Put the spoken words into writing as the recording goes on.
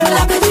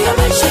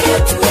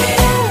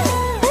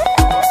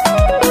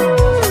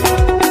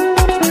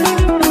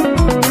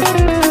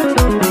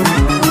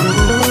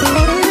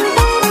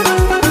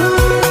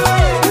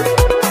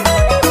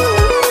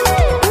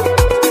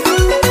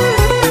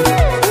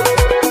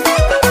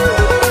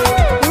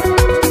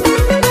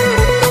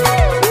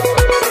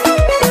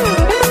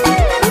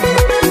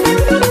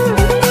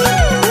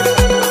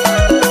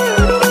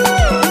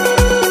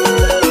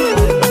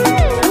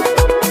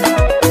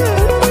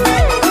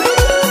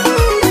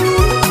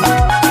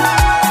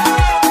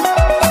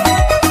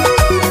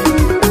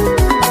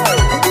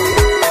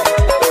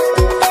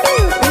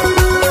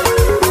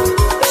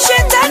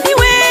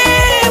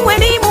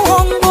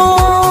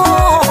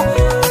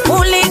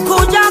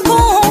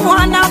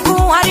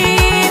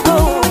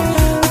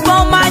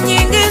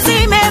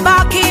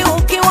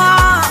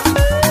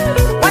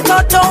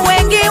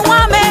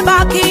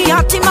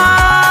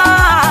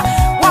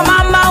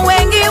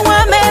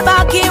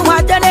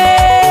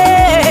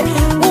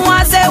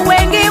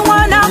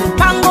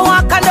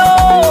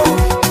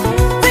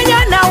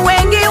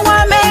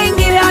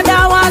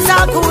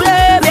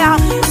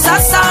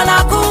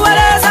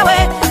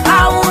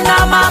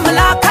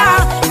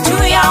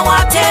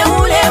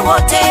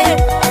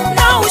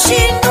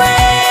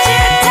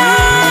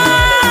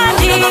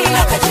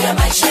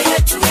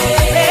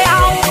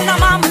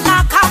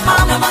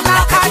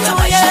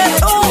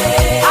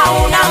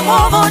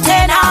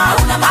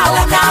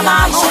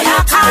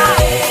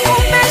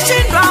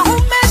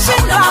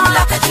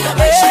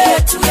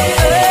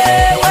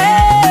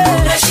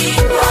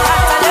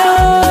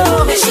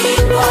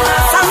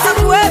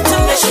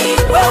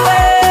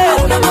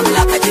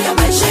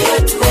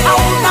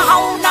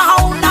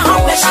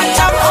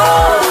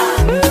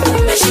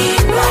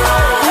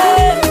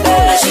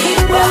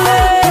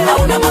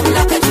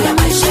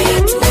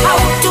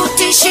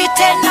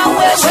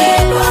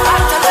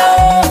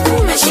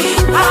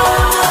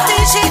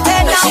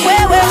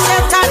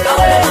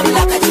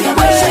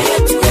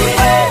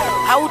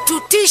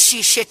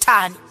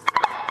shetani.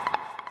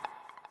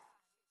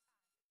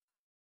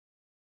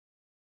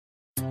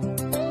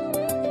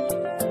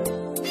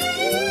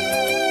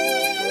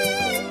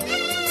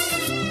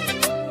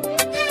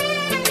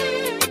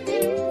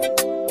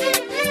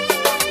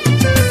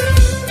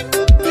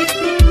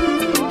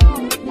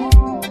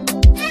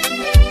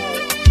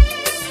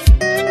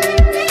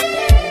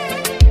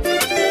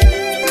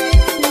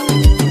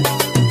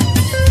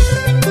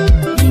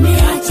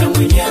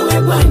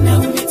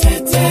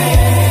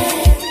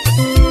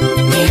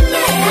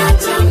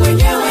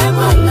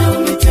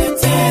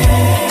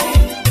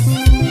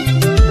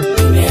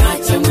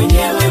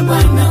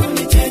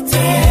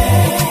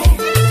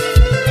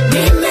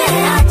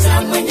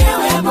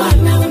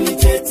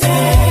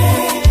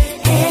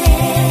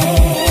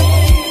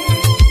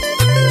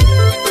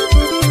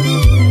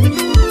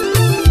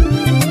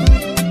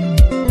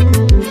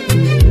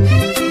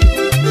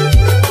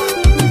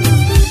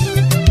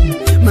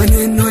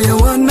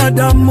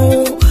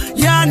 Damu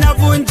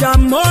yanavunja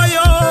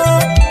moyo,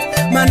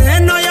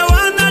 maneno ya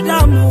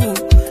wanadamu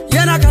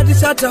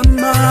yanakatisha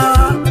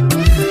tamaa.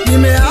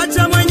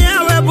 Nimeacha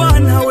mwenyewe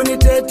Bwana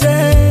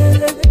unitetee,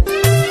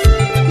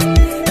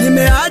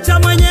 nimeacha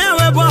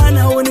mwenyewe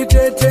Bwana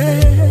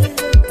unitetee.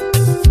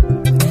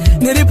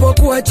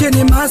 Nilipokuwa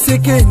chini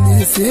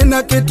masikini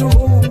sina kitu,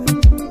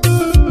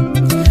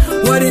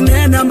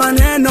 walinena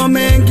maneno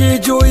mengi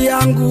juu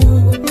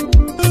yangu,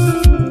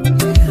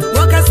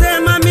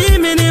 wakasema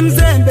mimi ni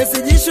mzembe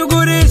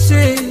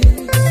sijishughulishi.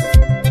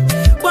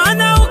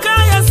 Bwana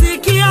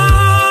ukayasikia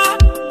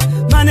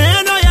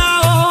maneno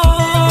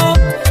yao,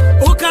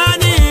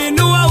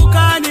 ukaniinua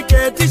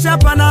ukaniketisha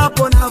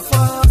panapo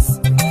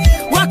nafasi.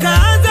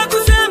 Wakaanza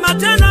kusema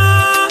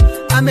tena,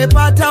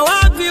 amepata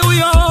wapi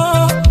huyo?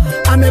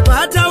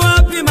 Amepata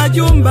wapi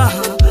majumba?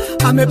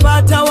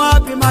 Amepata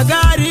wapi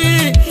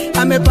magari?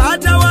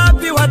 Amepata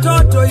wapi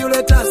watoto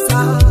yule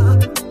tasa?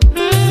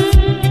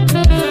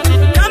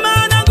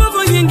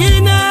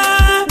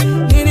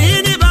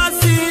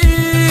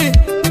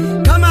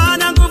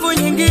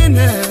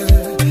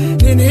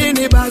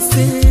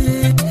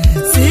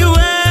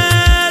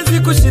 Siwezi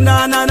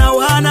kushindana na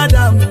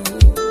wanadamu,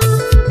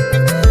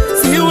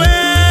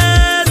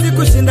 siwezi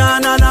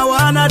kushindana na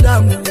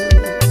wanadamu,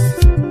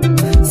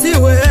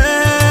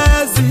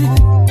 siwezi,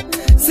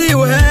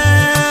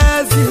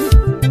 siwezi,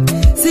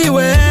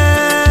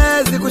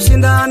 siwezi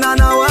kushindana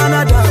na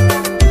wanadamu.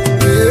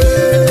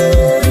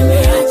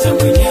 Nimeacha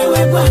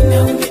mwenyewe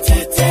Bwana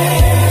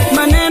unitetee,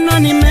 maneno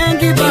ni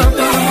mengi Baba,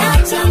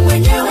 nimeacha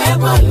mwenyewe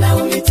Bwana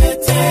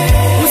unitetee,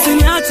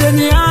 usiniache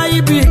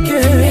niaibike.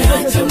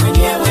 Nimeacha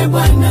mwenyewe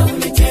Bwana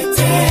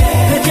unitetee,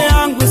 peke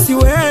yangu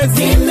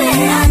siwezi.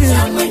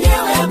 Nimeacha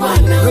mwenyewe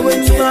Bwana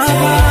unitetee.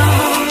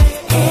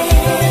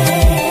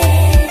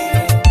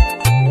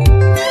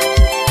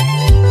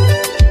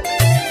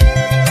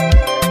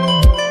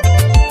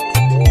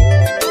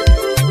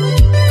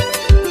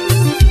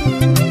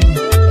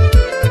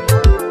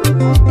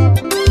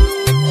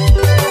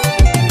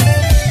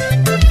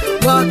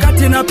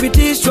 Wakati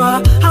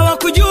napitishwa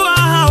hawakujua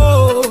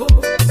hao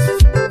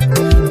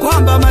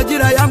kwamba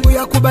majira yangu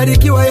ya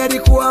kubarikiwa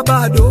yalikuwa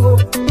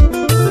bado.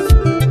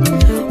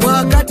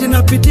 Wakati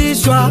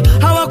napitishwa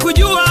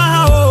hawakujua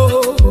hao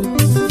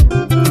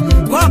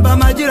kwamba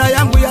majira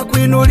yangu ya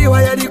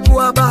kuinuliwa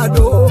yalikuwa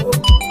bado.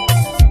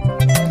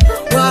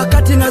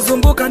 Wakati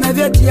nazunguka na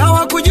vyeti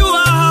hawakujua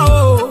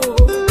hao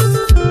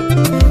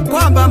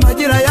kwamba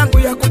majira yangu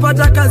ya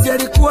kupata kazi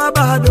yalikuwa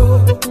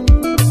bado.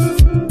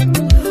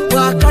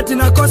 Wakati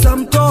nakosa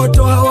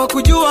mtoto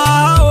hawakujua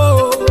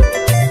hao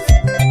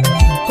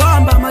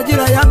kwamba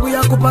majira yangu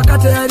ya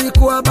kupakata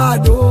yalikuwa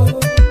bado.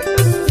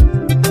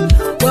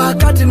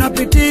 Wakati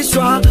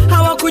napitishwa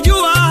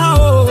hawakujua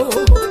hao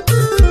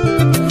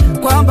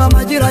kwamba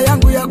majira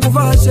yangu ya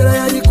kuvaa sherehe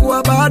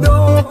yalikuwa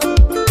bado.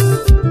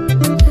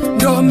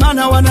 Ndio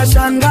maana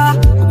wanashangaa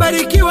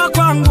kubarikiwa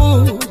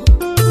kwangu,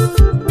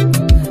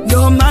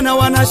 ndio maana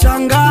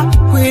wanashangaa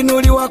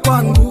kuinuliwa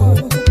kwangu,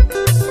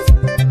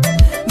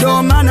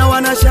 ndio maana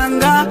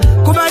wanashangaa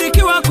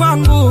kubarikiwa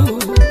kwangu,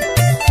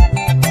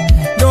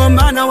 ndio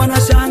maana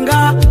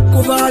wanashangaa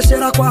kuvaa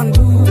shera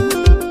kwangu,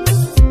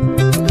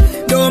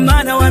 ndio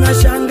maana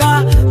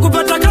wanashangaa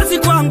kupata kazi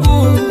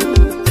kwangu,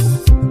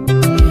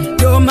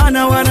 ndio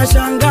maana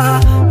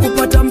wanashangaa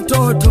kupata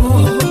mtoto,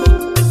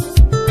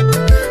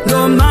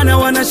 ndio maana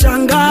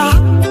wanashangaa,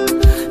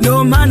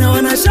 ndio maana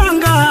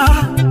wanashangaa,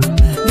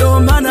 ndio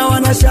maana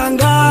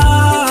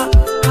wanashangaa.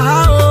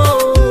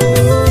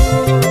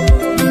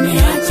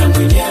 Nimeacha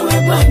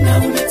mwenyewe Bwana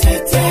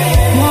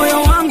unitetee,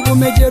 moyo wangu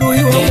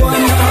umejeruhiwa Bwana,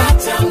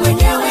 nimeacha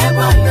mwenyewe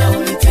Bwana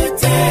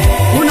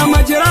unitetee, una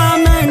majeraha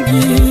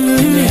mengi,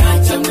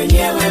 nimeacha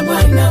mwenyewe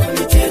Bwana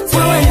unitetee,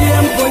 wewe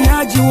ndiye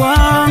mponyaji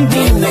wangu,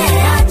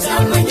 nimeacha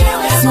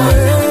mwenyewe Bwana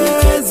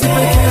siwezi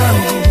peke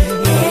yangu.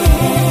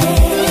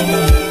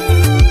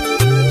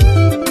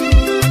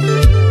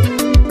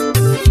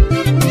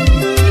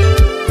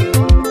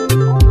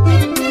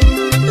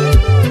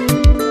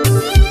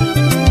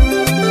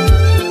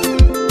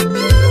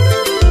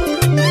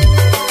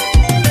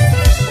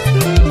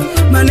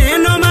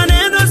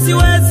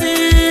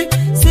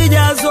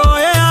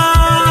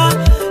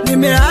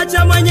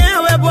 nimeacha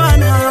mwenyewe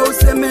Bwana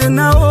useme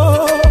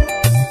nao.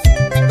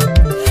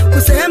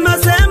 Kusema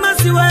sema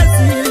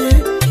siwezi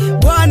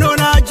Bwana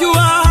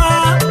unajua,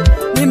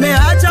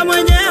 nimeacha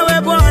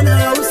mwenyewe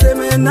Bwana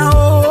useme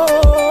nao.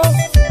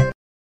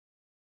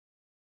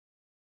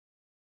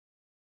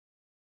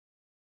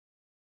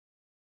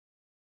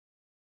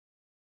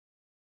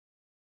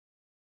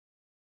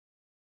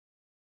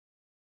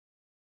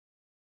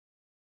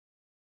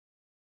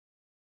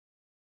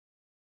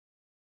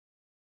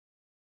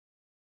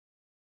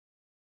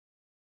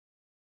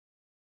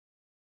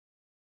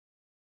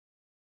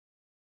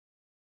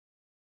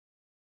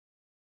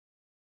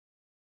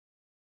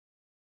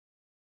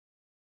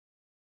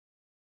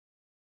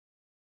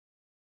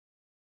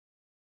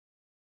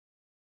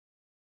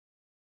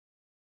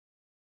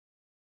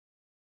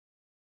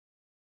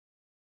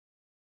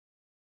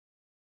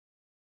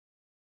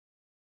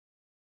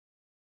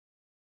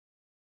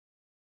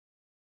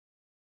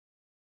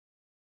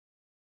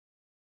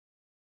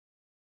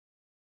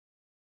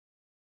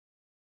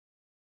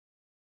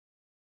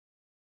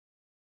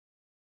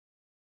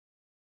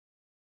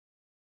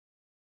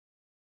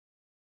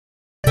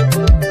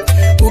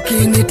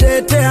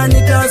 Ukinitetea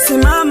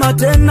nitasimama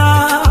tena,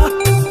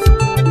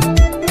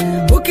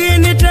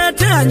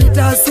 ukinitetea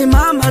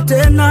nitasimama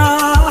tena,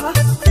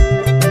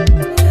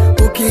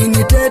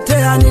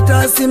 ukinitetea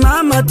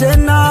nitasimama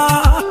tena,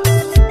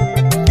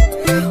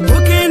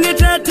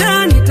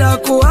 ukinitetea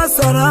nitakuwa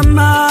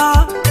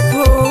salama.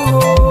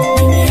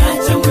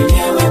 Nimeacha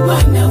mwenyewe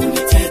Bwana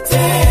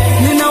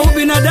unitetee. Nina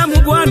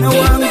ubinadamu Bwana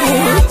wangu.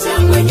 Nimeacha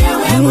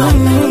mwenyewe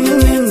Bwana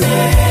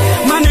unitetee.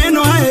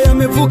 Maneno haya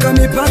yamevuka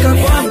mipaka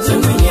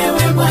kwangu.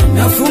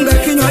 Nafunga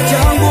kinywa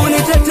changu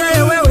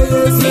nitetee wewe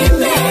Yesu.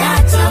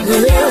 Nimeacha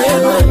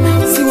mwenyewe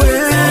Bwana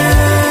siwezi.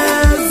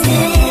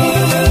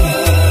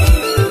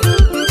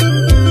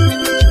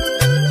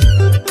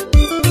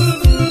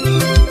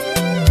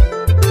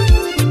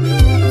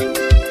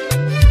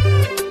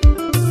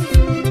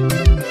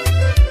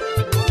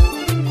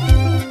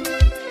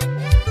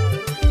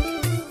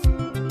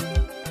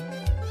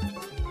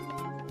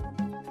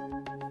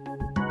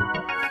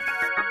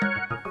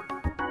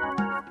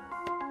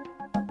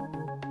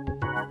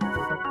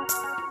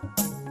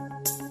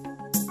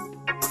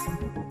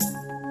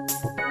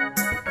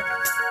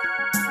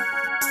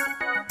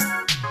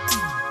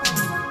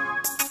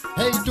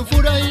 Hey,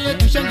 tufurahie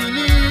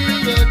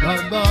tushangilie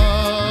Baba,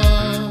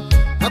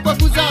 hapa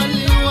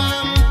kuzaliwa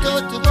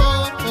mtoto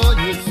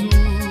Yesu,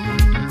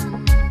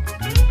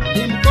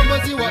 ni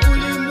mkombozi wa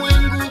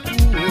ulimwengu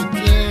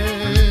wote.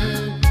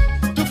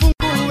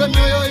 Tufungue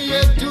mioyo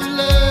yetu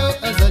leo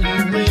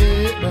azaliwe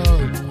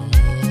Baba.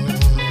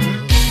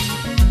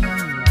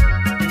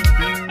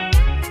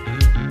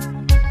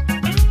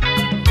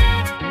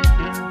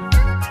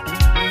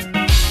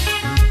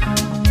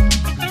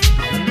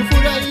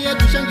 Tufurahie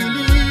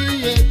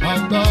tushangilie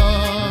Baba,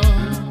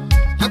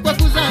 hapa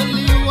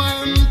kuzaliwa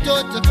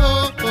mtoto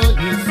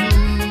Yesu,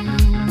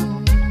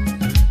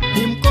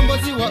 ni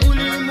mkombozi wa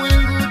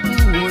ulimwengu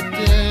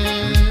wote.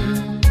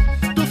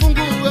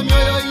 Tufungue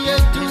mioyo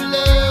yetu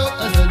leo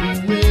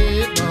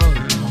azaliwe Baba.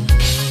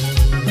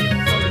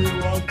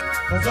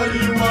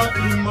 Azaliwa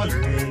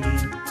Immanueli,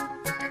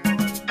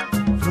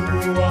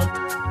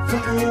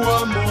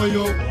 fungua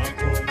moyo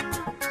wako.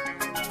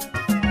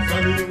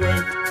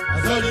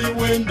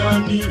 Azaliwe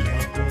ndani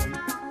yako.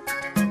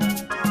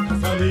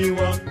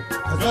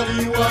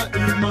 Azaliwa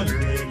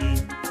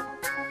Immanueli,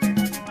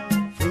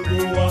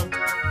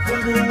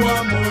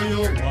 fungua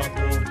moyo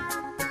wako.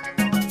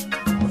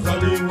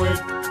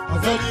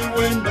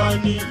 Azaliwe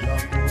ndani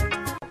yako.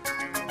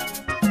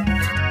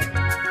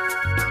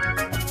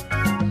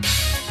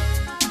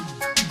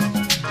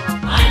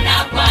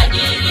 Ana kwa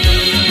ajili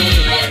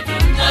yetu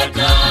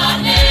mtoto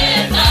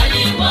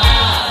amezaliwa.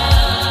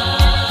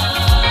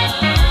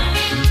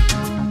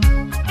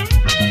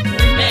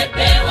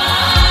 Tumepewa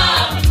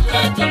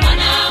mtoto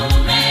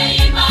mwanaume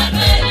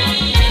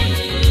Immanueli.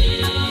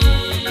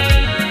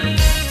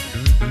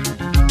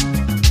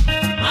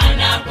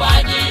 Ana kwa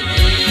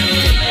ajili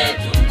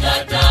yetu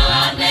mtoto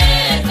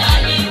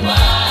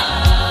amezaliwa.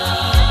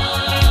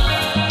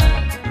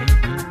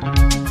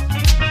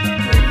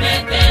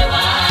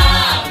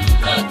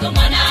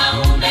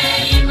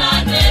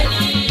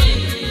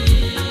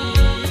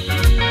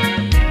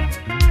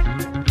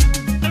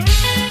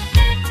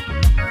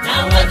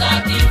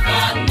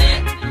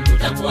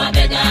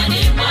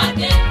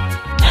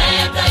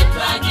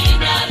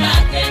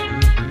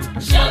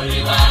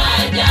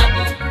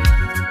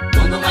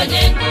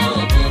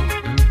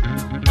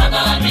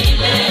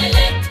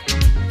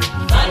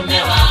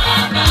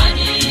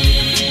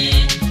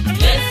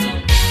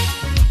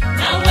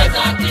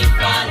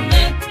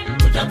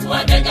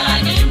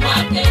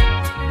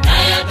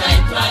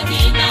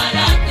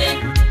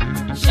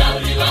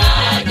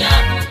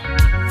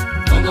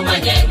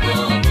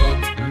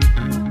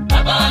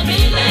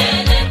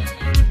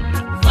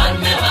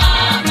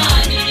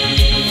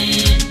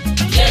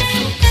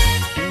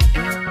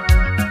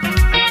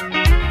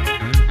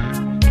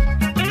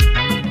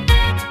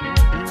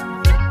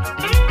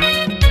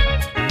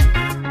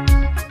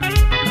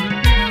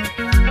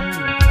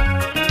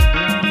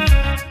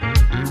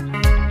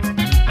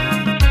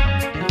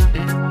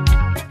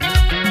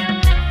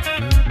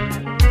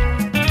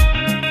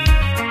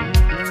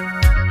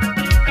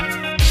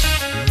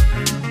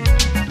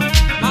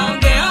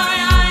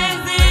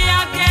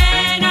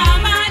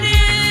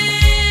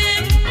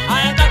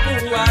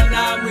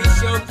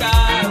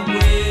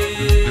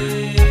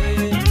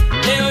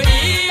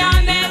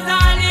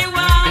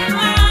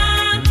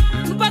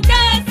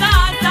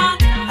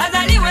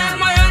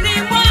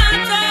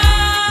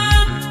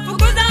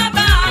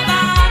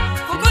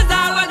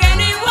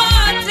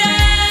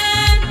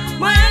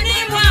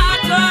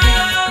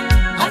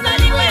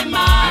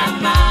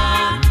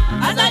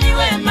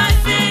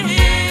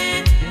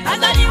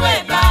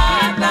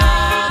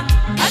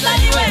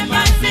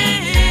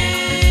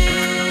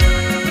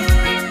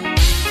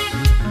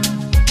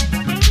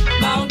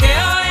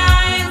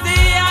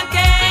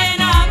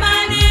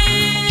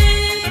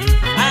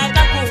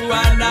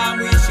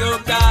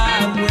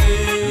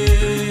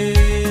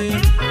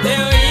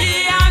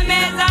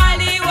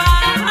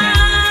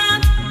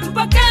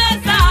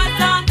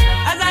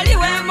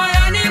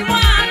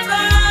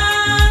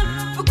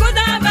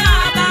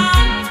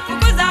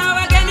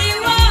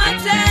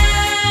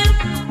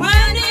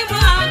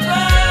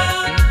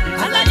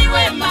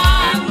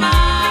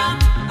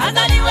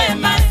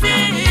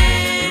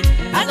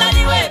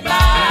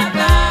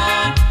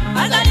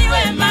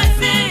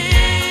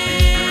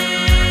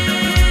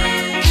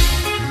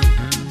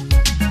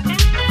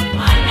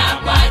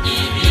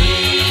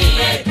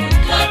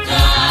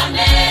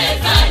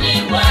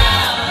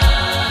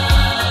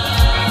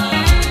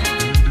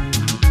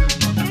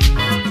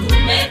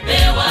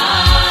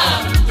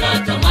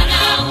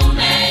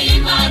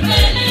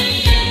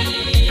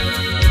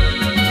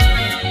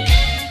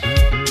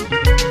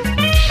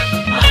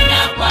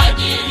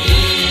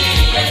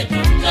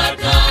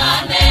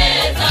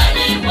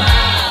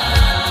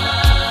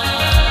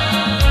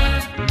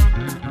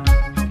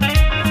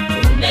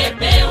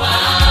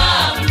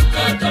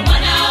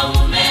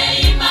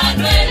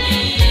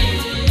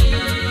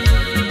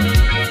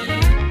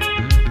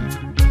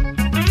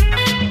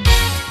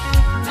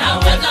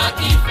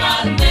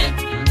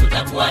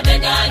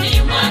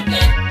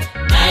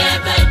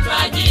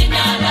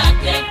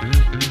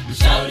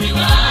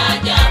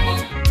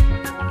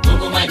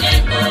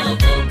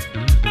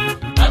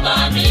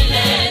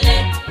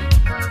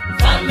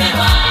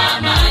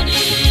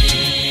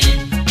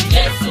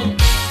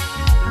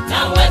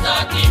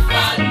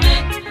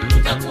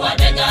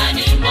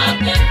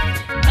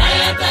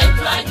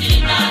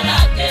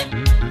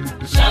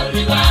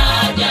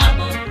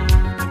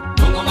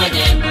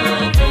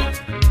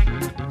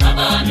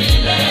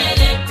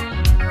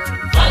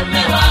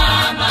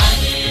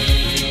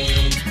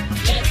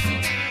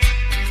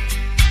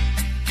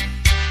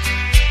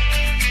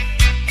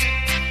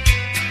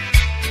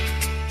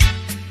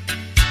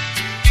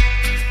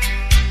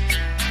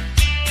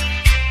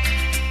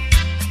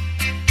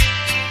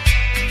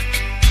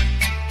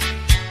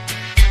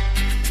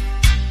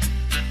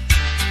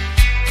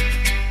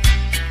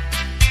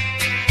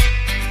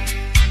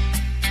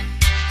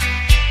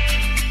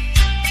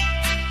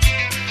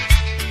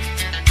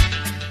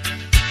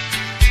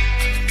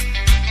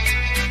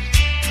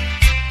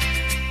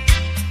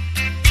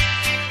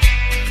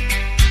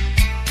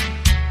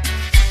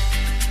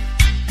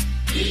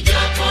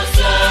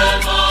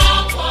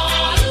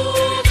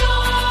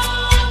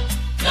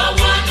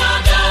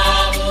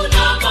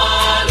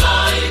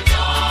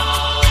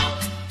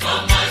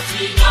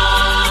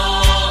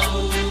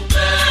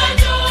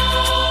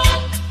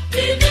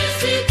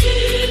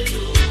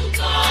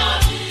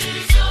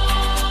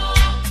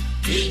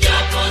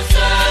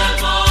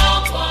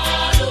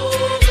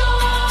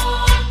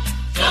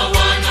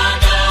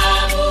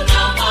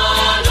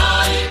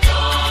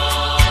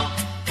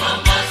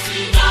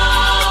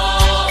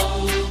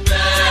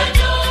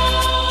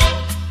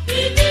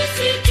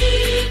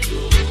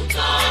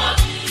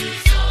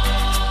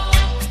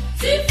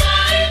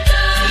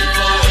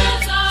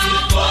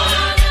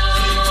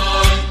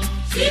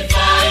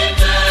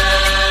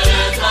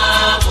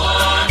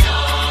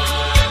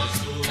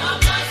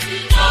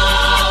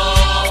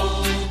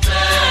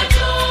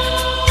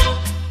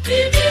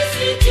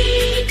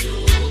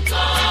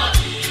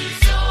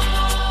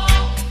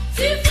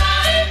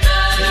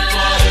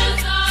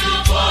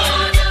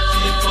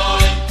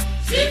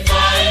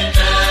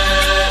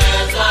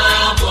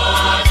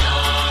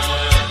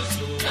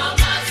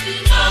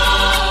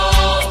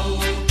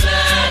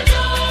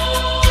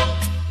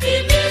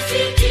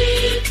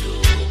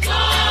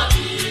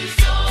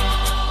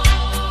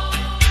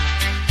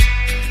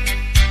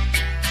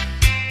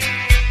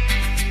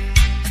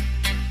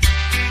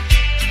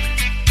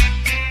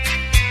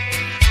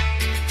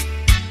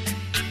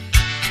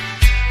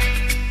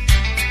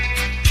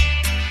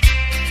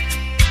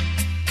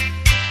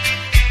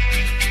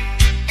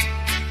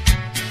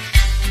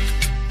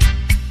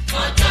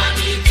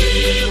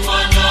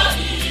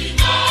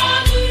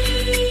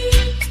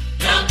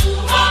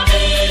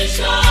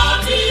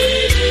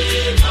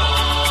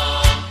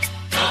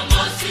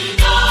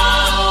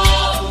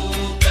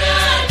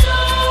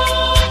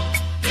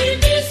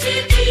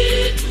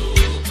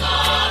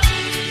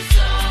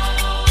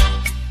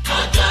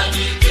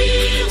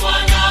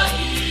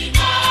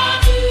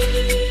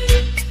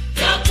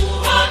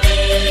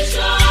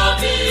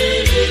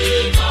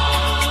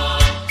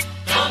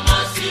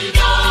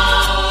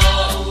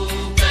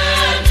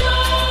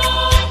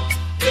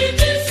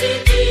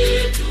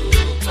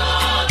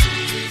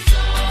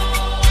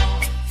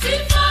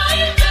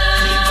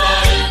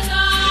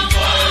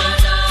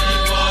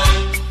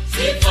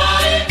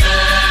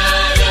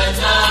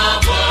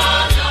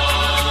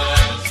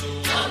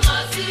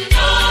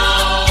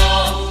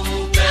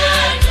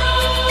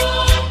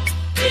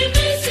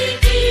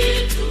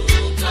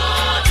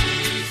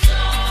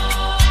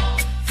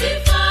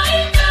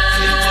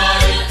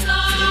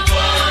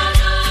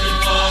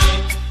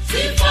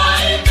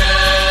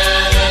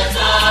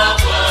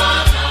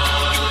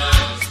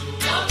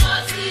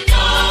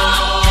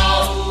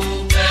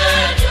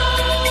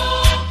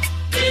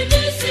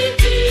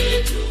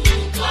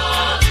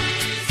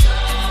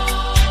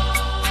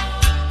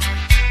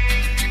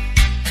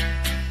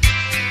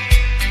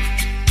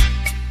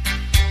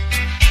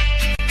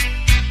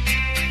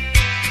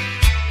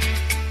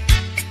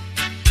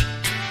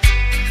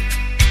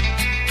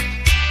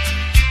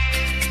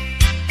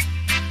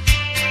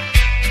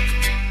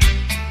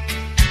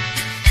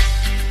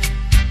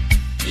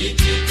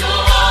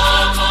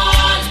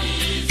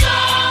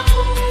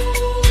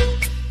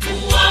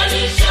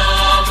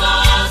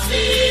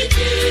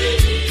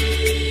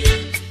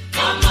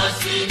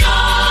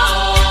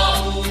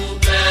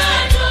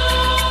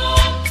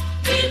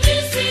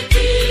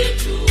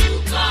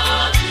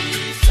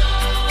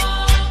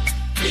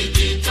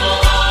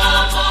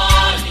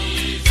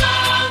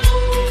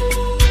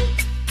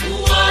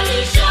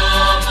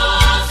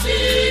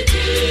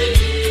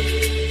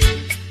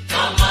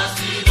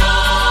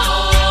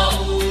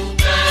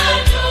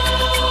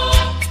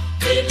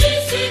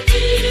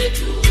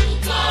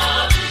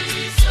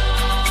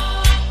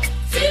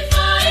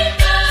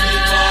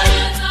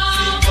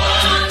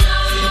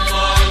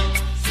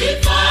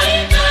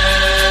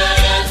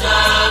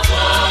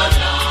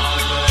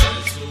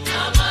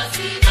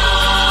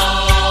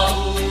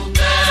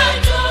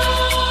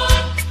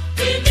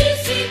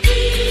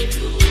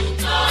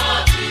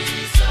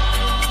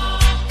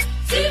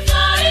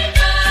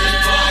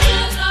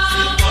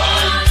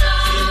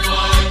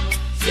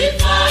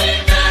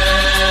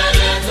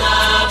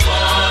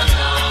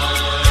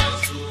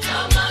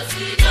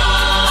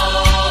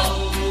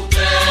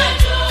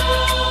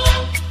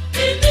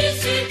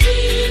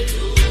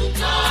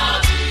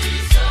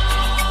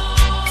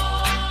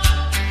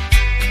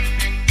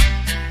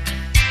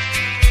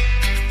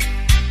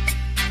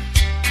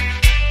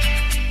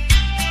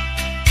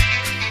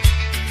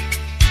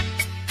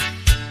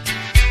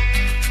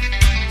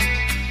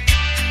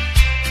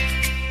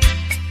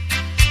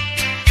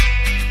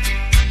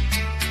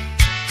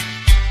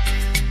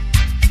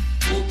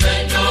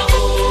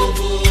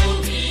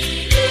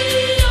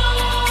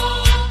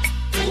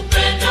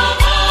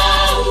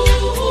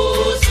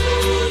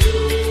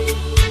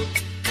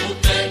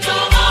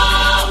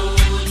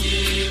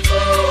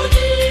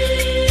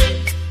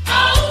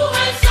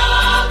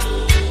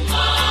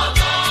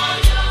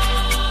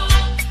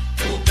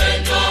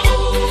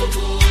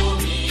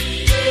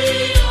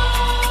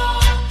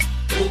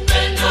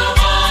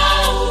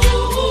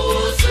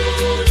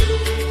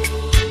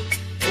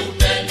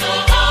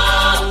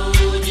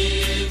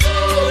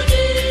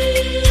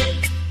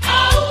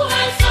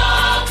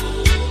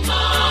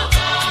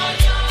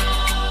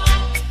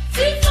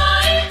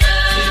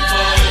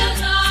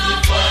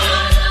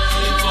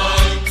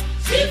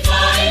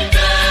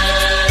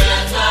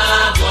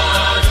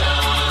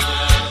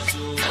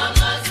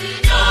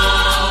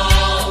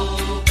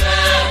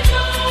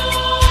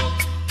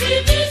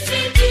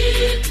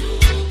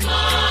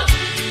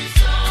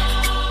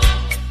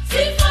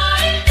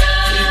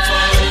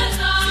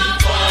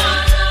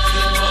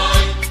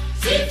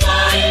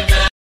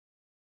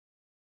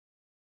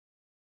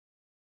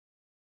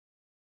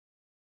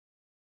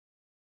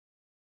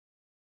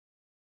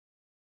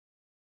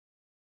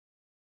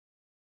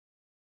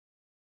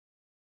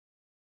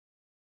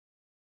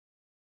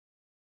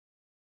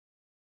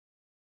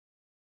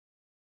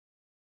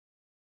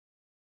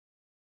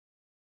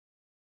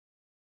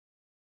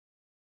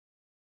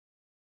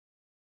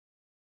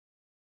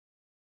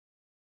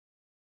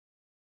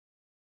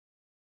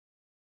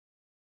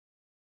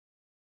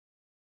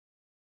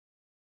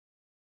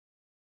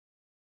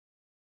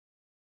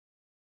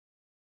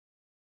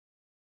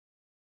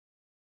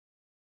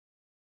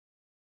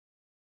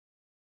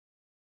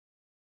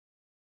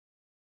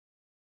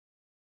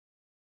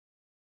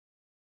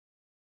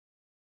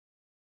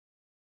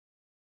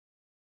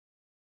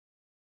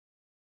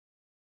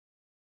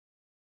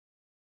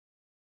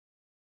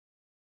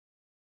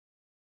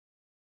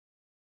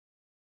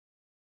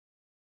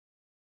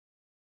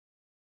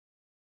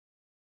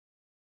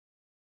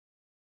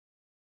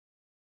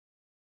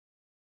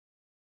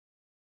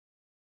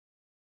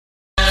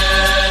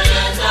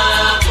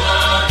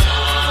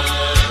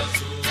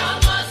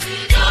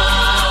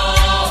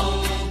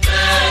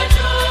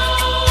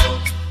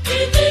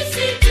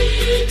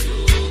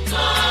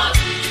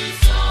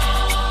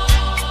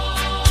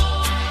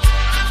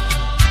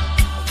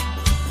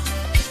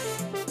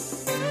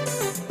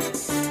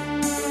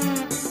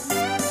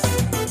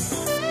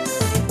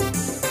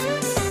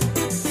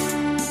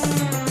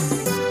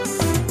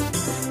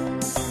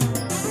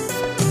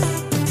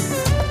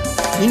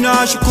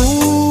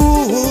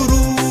 Ninashukuru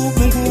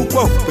Mungu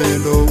kwa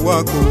upendo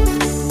wako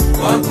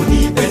kwa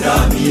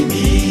kunipenda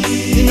mimi.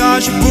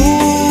 Ninashukuru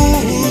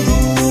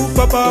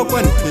Baba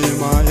kwa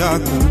neema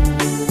yako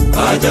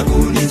kaja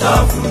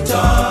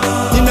kunitafuta.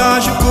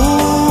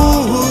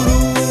 Ninashukuru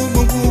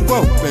Mungu kwa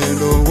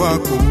upendo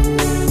wako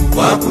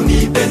kwa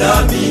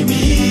kunipenda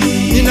mimi.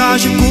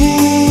 Ninashukuru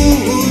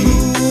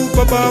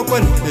Baba kwa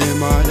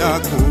neema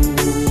yako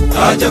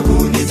kaja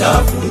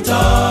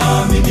kunitafuta.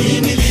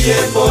 Mimi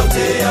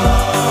niliyepotea,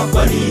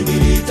 kwa nini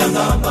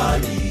nilitanga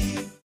mbali?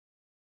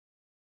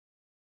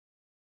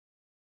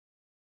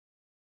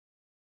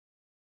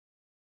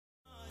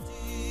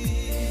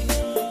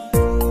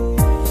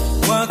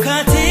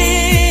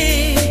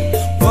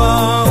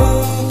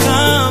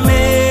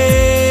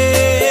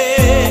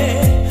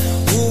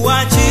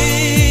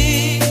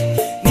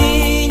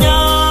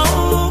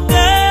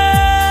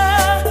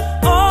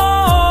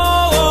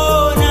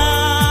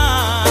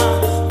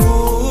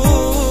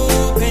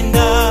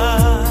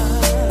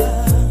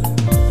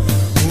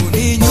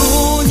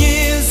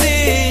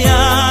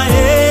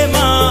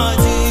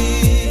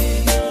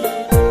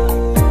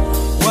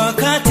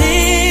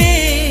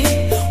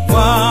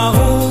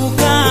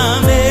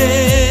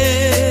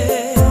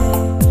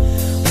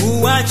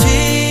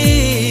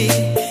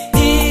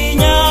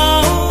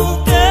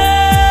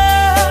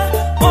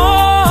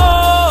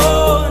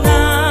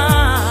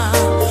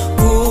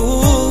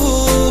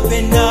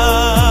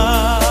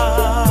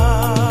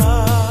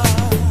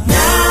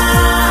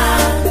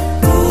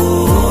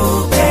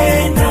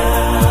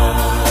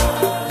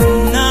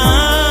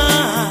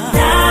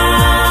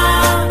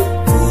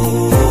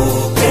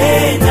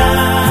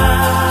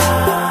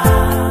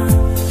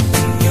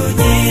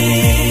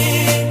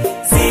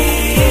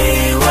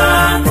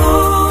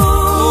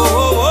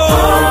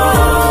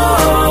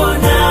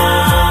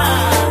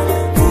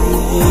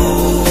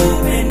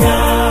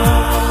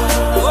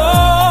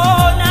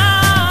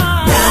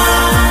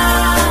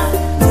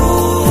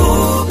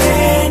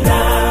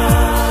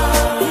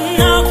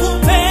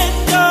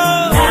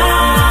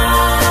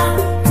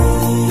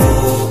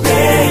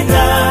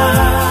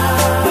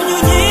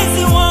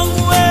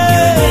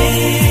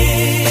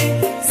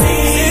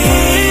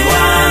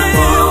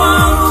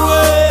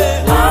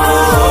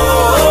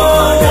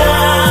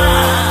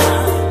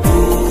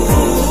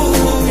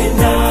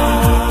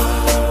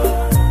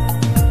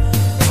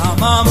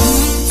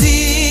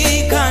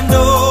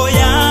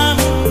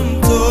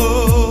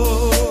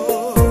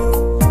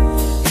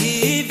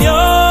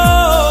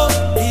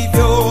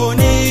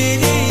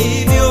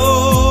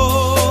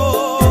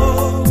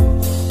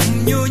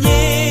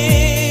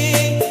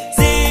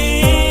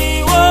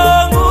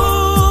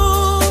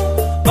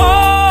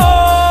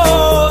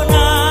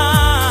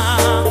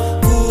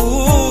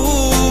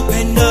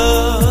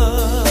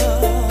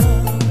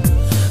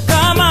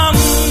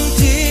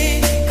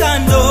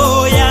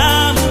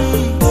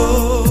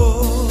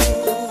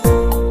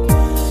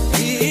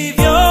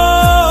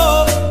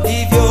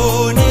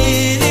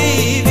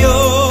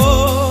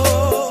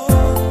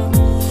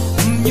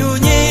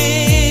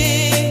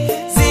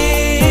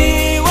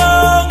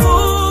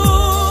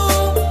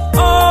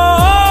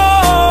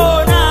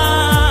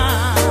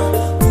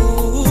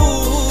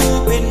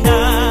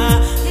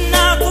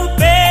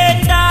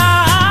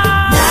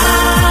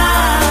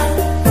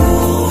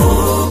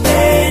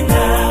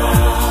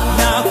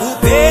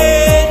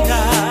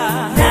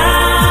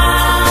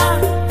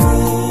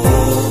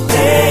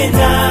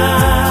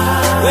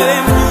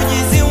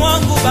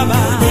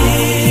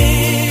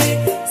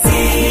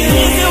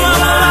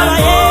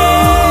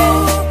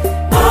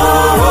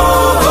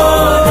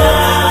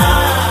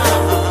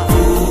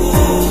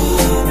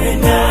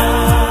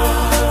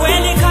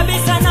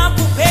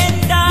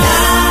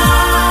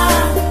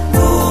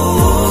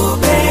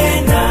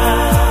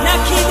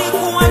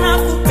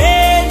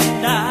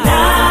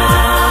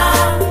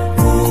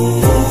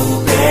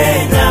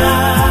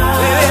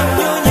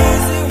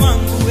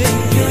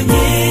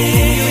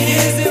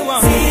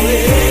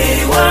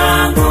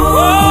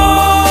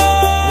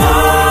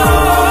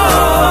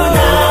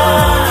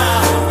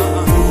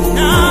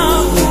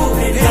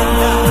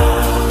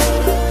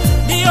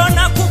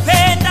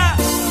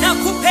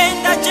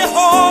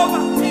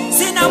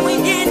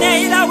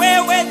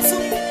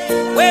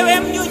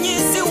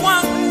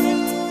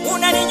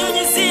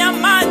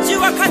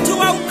 wakati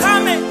wa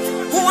ukame,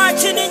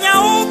 huachi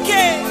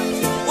ninyauke.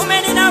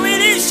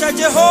 Umeninawirisha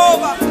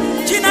Jehova,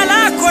 jina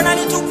lako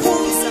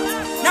nalitukuza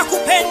na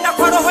kupenda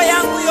kwa roho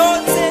yangu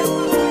yote.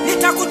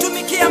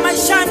 Nitakutumikia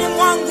maishani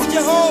mwangu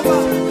Jehova,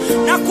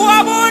 na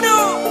kuabudu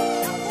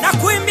na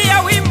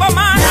kuimbia wimbo,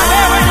 maana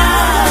wewe ni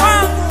Mungu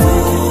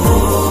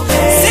wangu,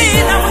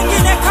 sina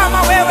mwingine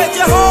kama wewe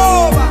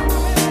Jehova.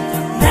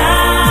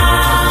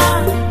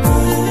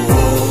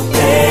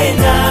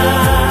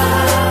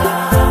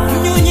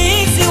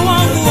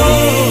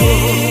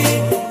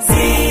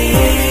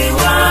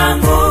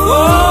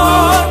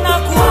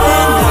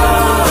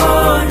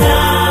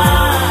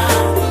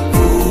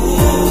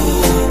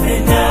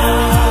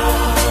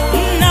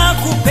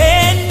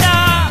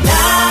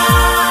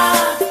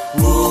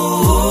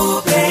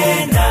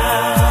 Nakupenda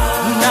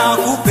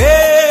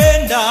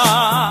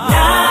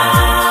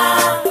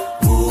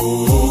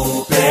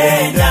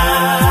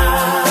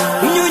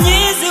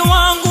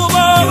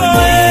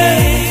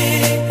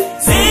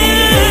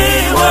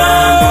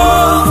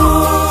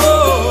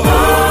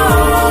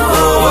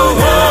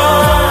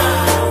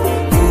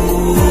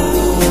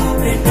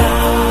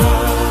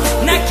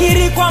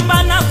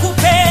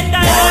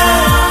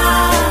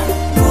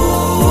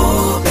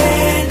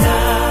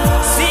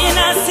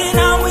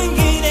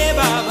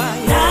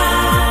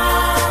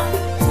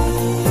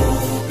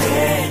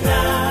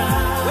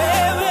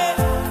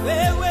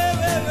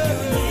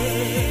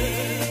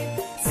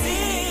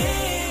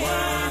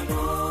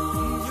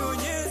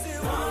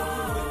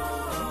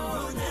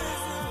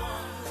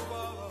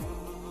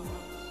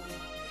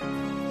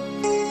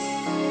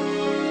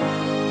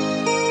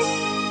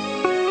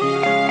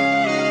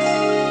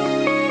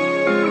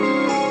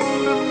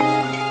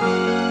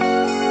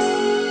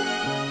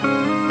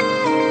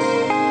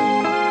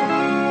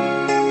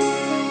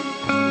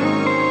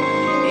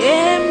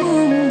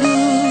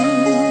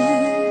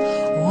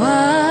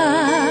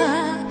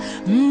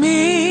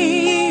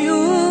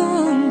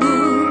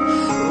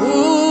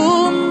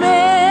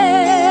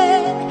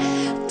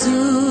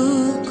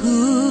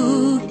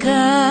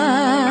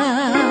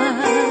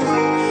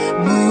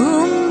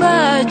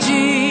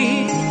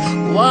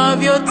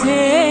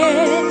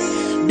vyote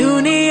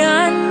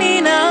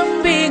duniani na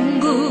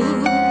mbingu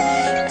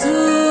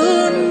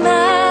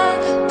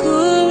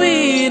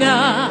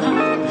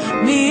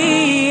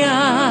tunakuinamia.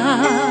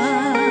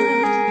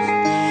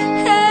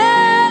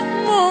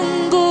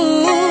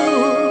 Mungu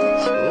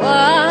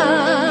wa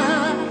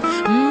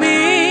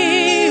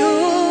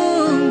miungu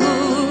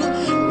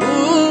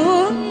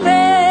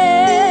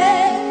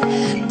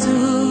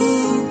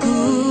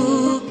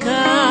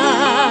umetukuka,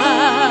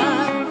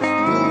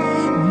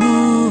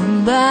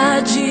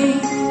 Muumbaji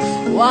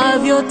wa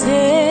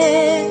vyote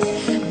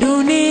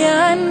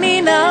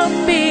duniani na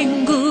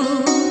mbingu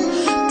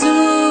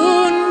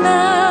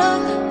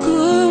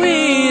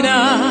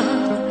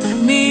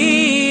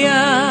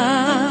tunakuinamia.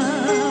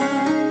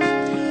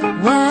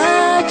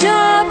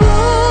 Waajabu,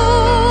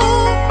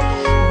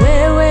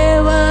 wewe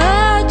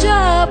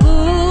waajabu,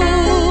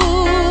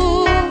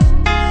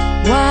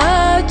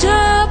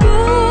 waajabu,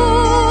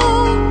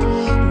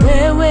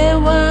 wewe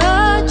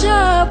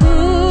waajabu,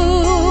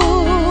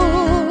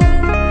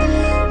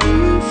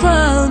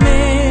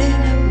 Mfalme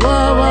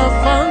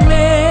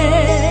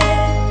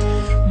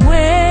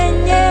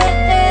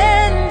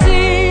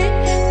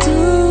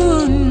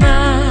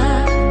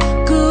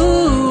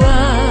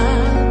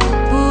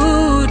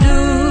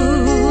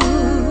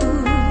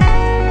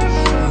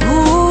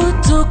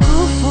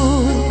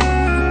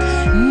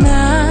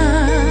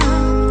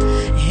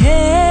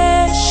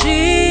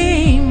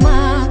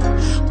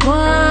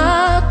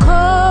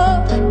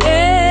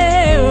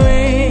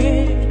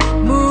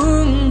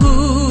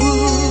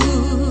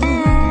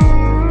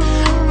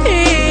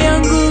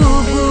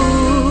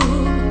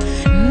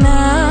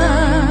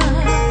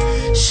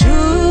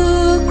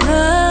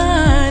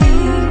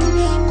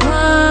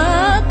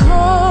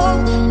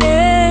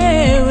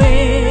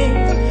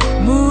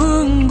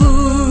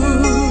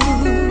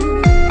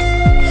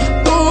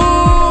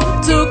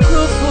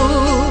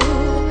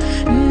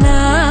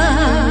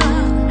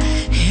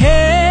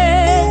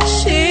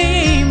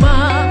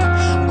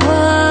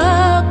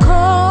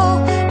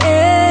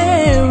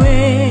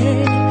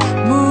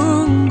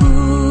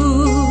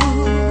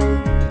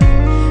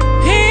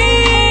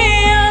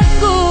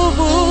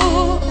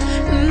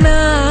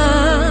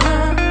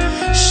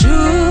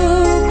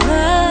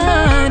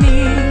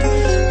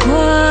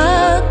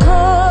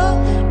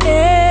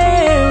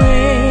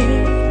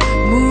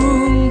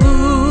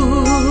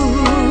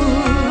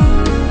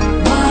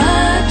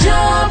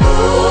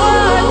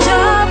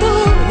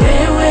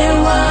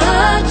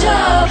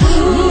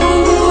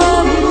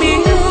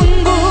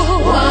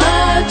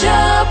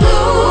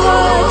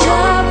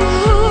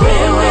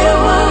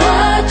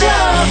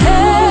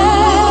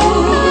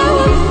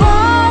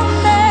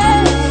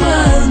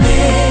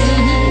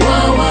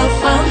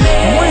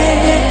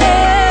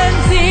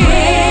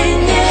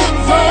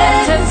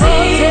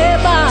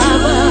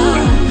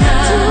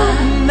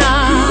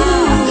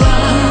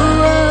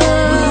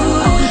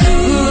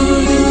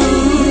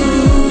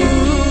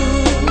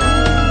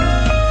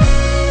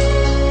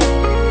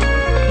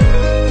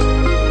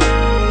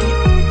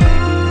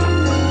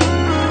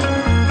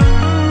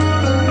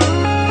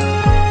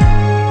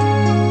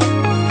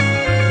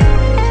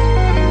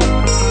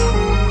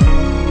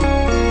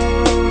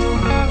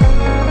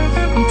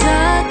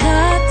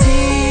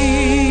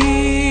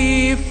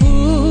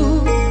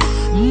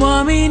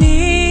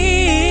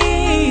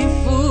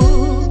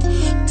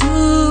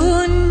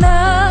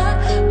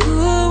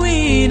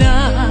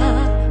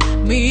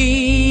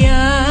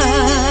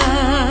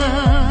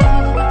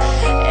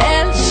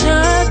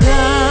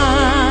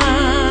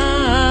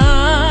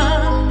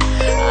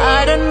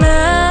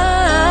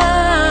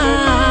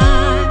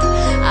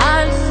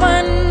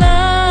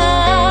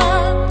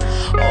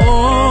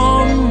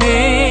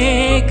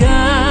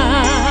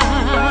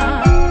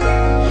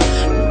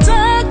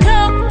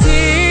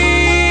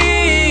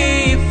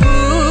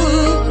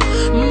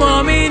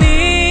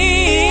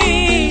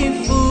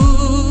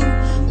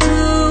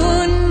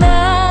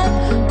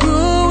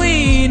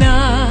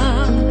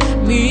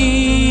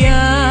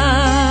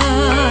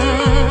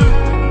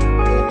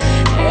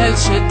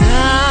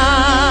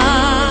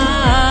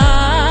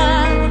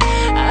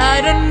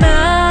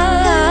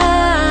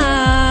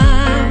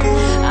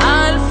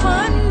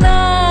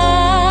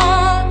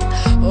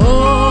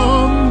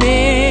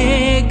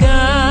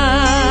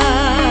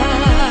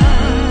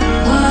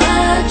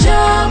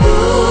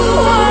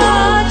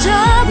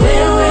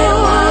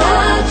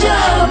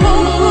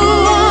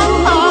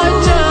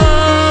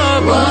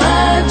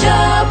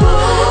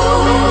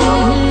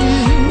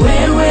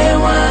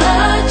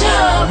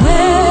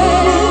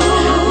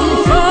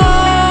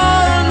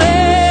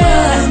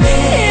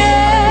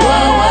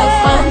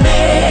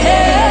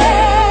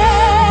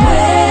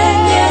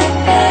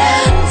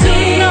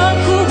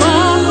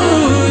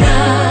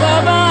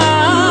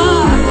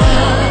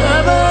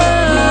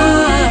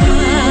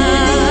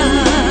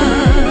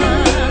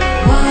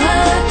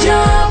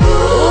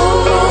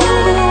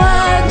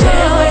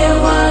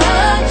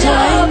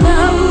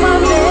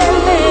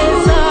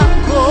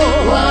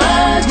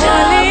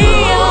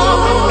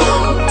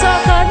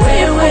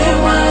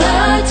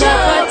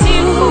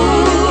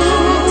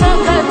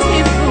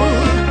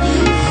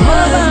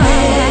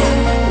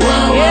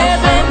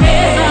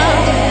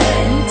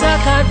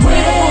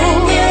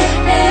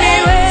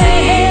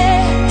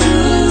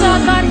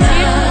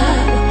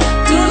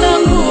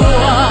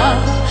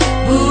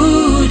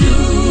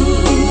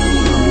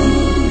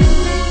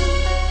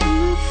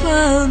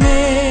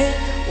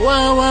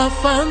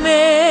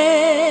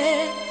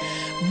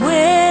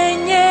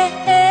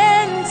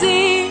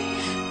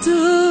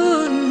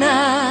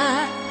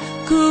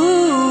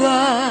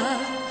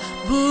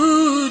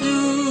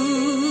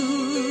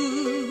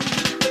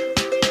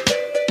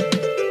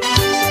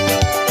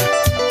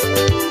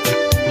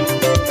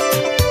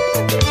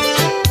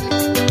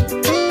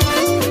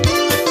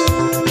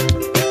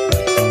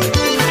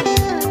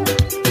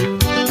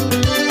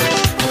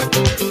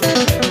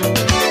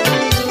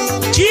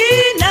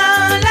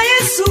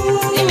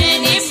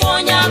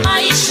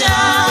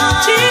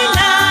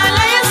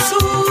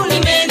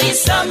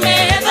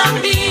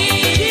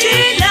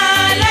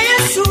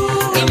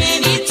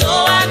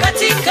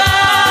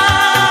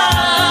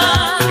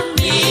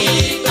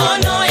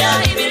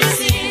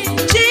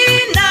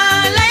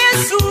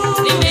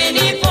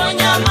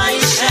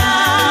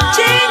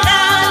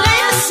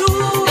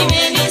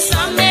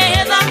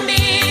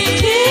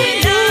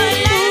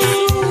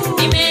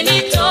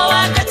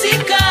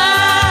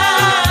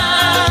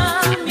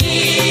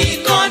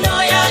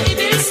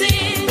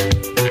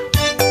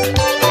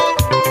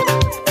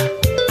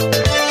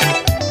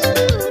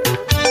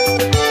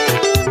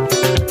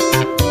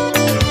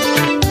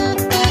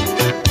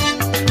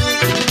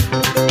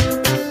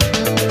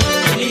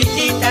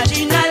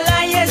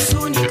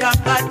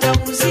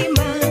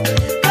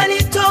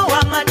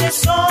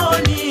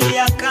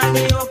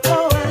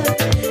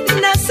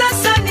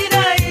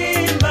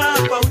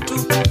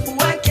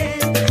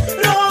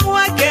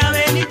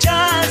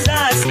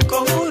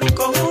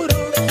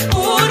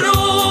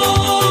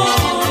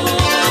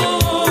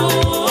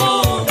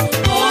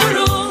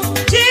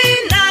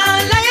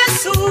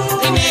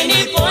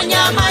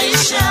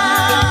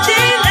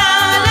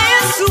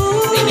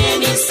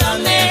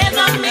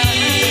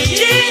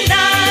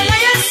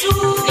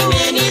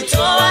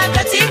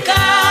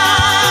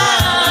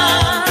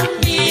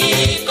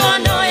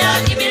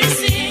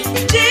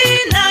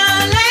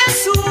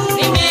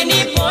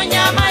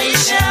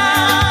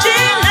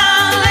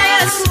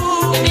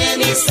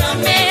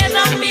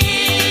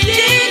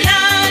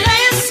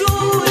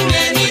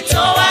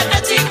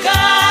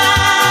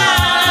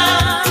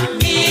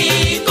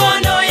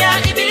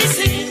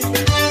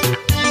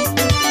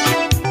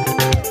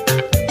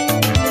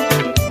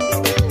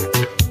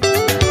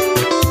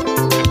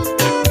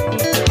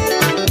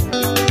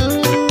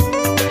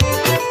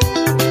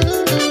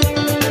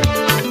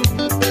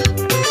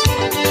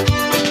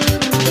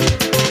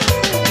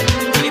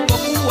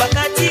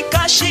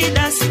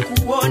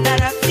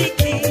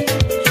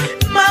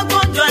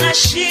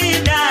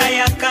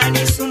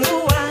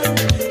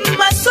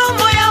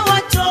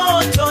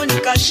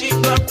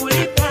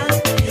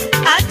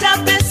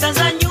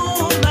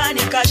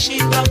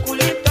nikashindwa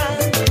kulipa.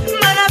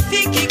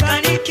 Marafiki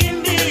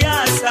kanikimbia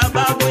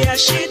sababu ya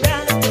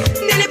shida.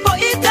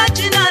 Nilipoita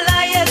jina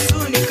la Yesu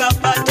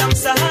nikapata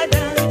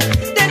msaada.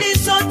 Deni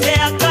zote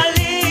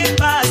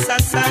akalipa,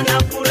 sasa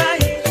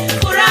nafurahi.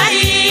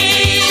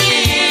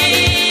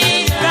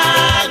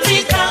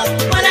 Katika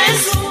Bwana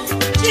Yesu,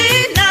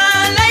 jina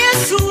la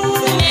Yesu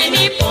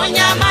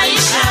limeniponya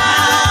maisha.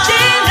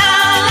 Jina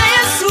la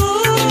Yesu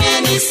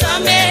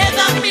limenisamehe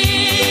dhambi.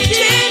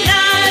 Jina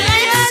la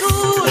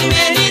Yesu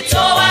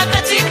limenitoa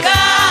katika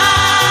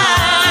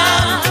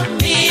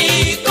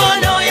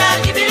mikono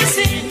ya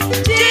ibilisi.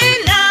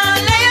 Jina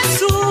la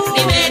Yesu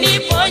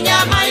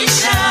limeniponya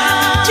maisha.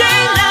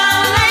 Jina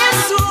la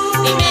Yesu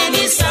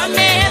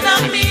limenisamehe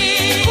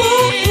dhambi.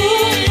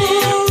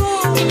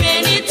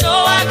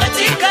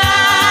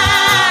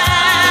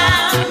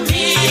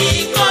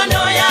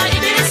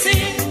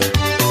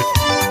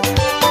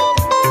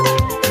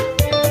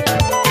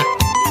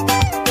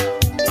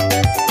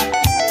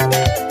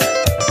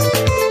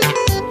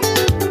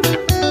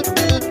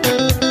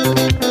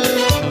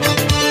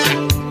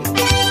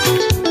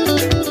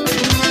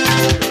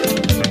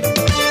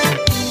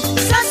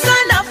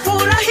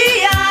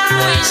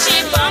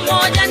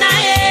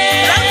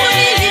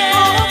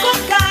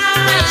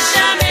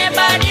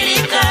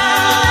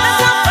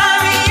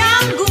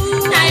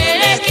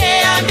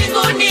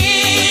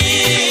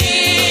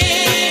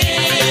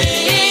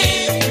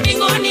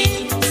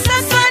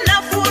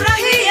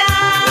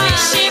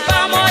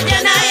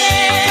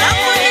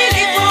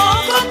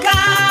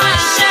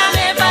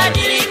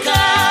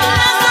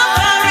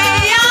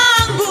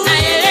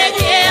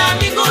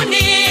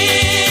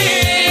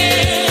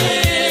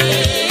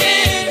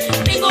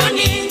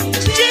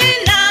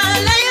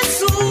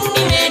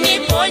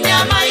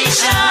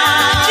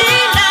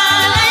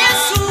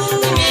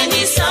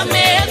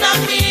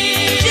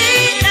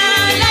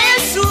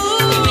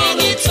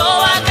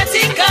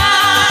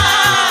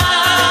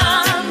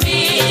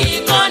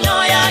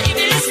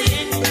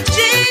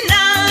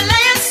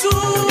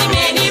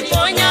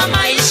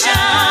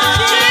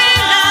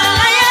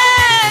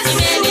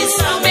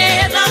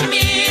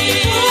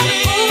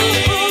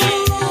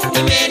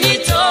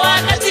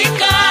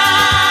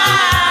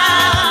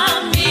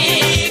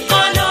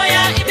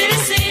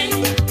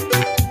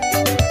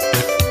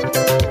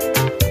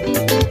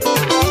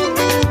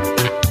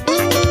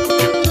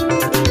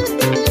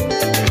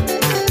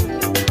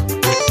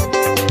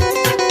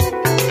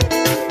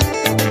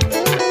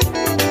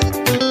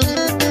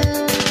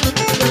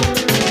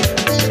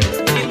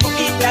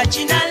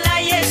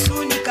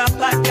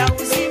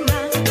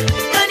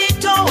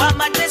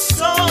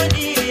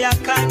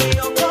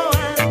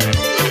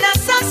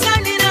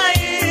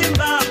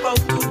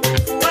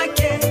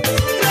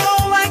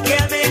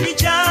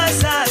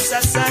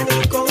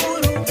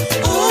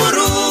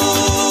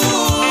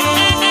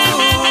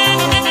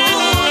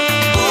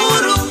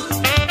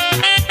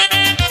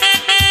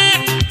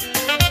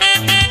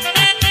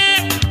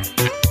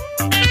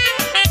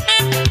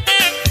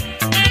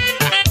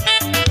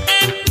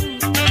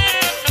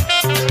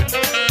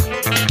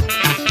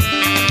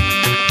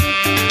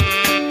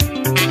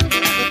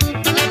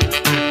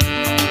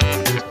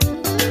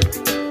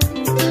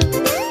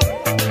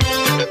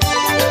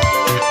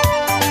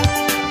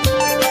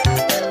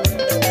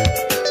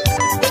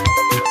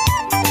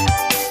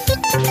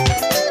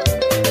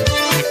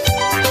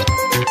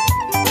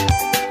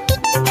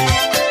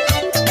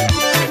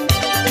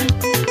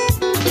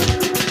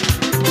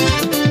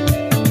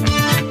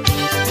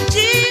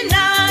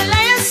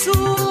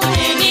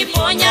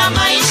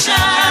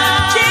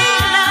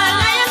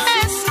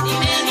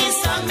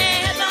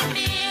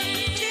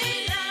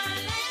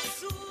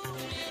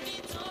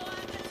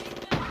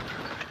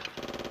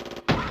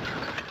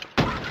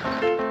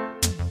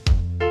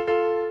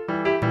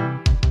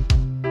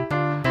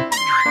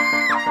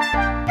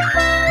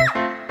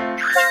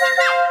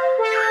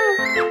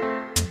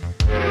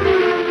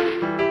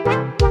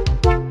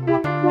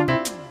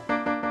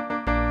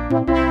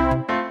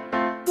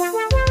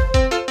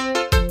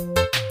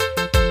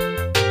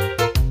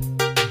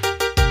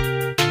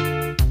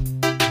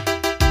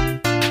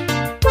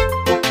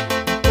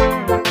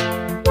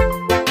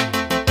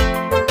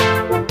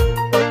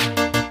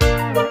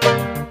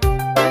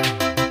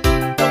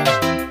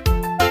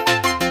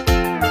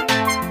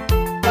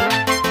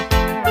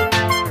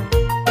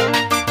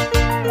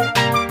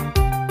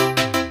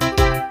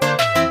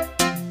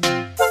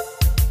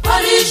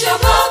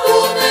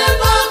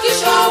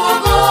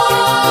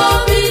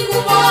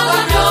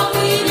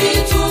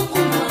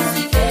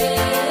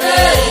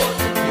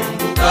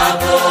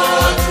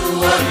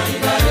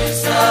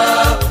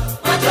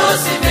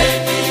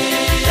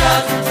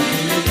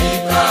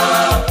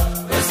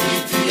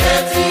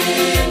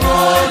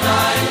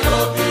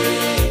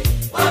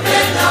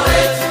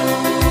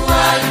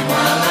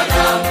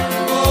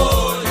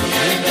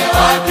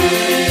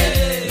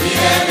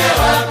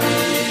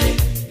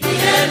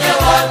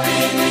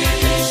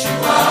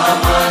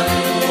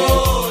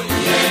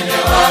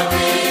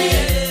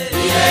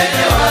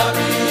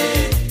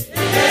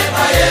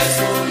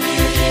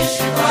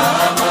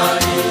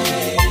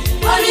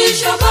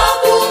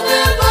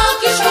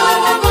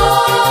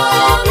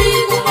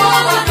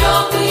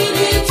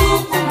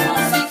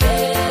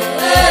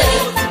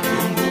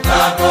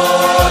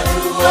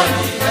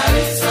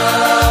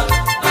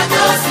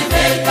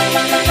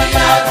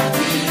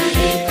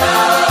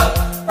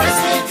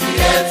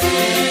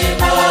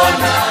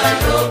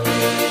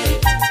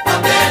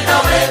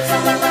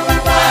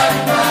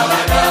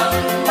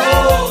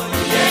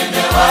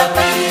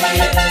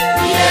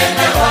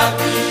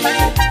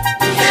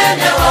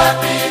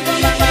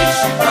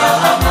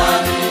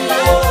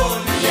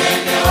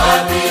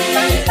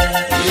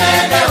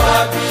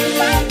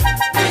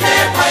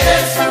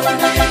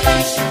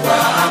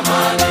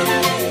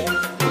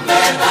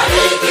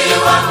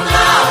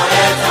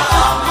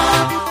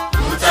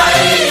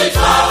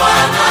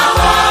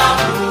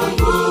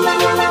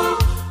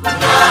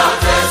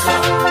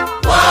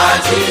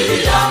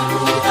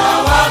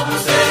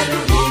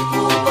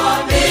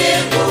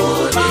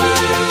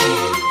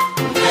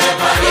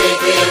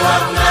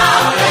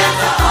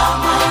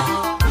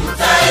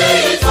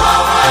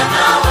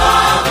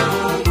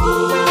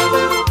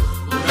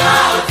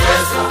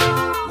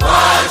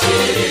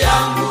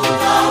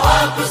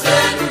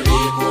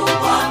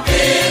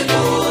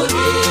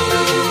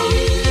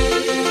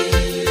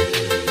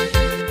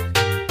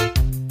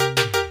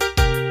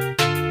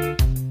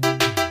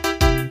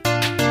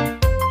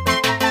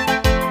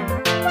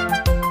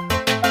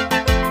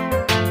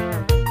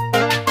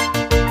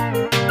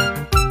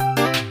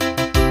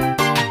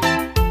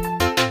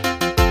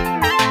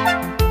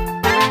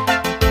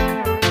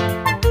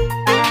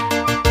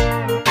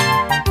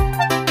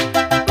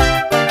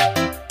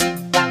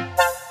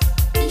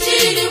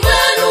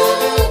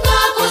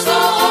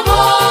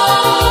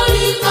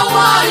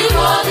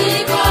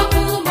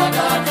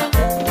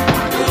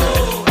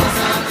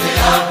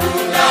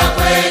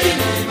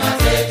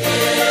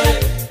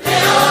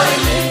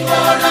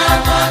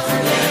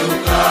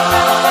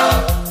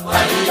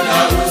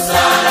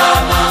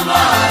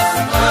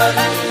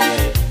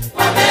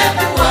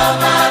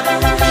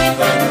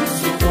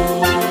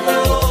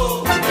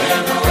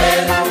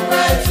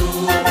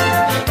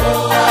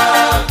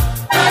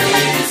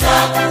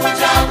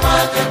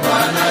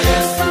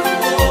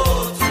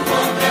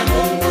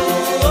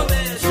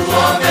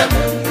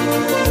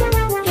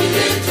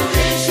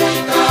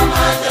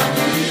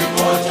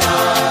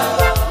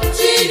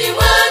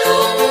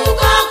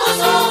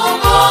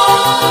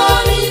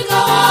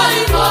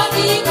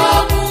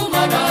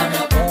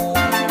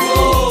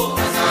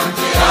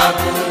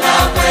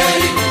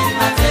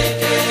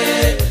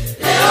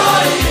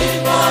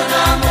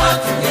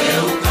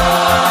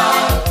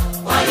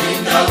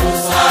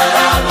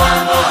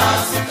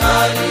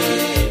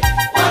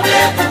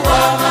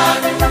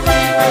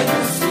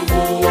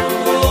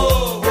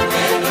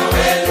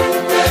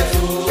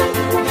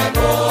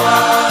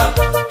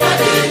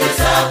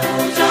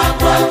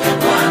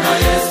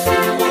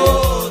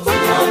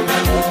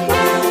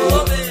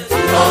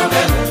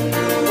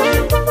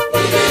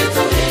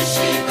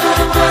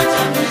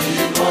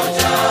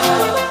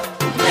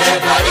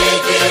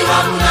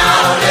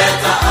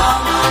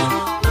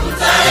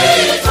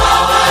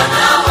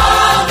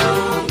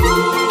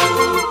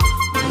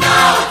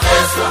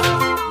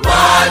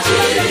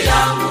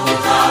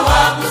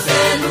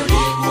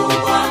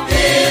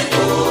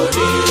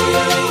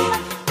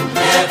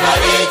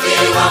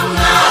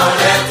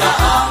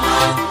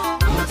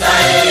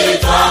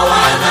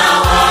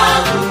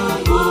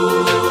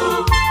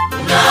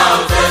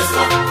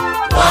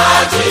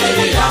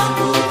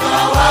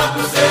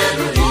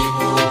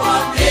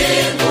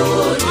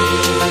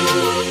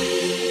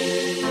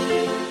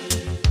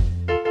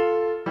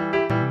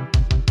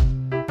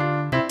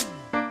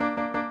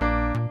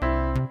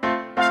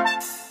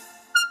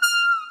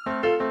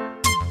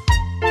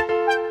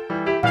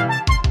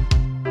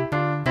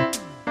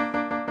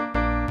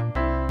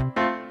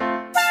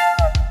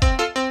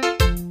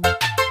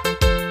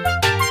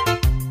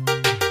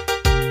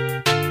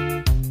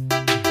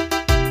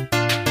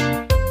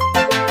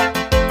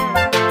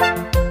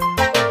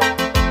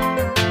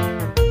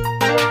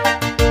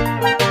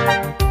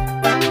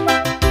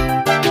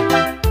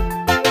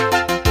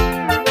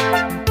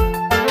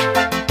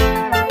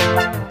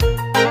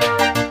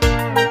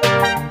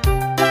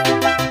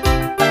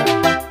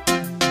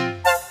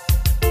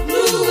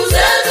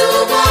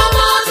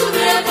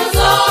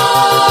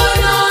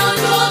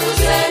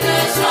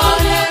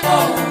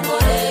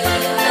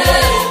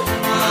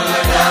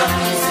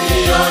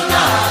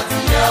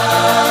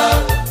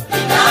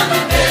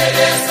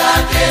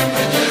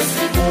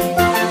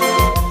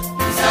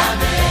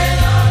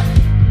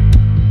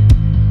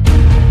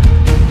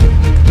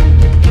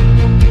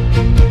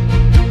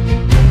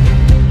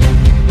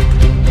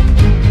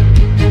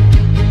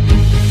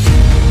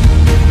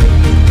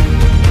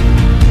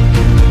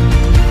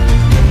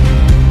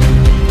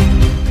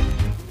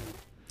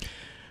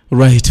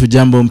 Right,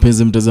 ujambo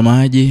mpenzi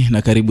mtazamaji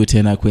na karibu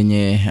tena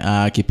kwenye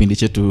kipindi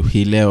chetu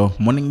hii leo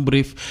Morning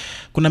Brief.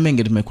 Kuna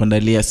mengi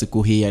tumekuandalia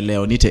siku hii ya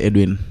leo. Nite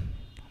Edwin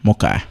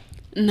Moka.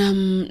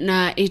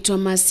 Na itwa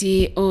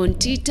Masi on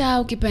Twitter,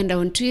 ukipenda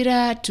on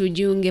Twitter,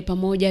 tujiunge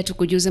pamoja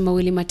tukujuze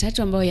mawili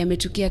matatu ambayo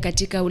yametukia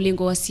katika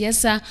ulingo wa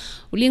siasa,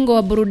 ulingo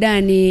wa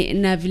burudani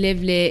na vile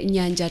vile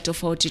nyanja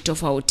tofauti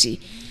tofauti.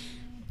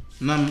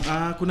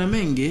 Kuna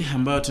mengi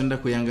ambayo tunaenda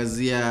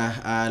kuiangazia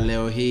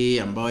leo hii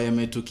ambayo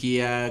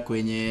yametukia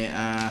kwenye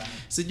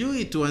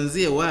sijui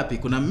tuanzie wapi.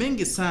 Kuna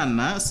mengi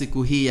sana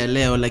siku hii ya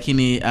leo,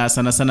 lakini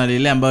sana sana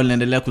lile ambayo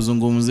linaendelea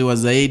kuzungumziwa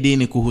zaidi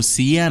ni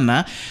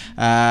kuhusiana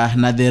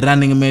na the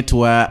running mate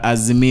wa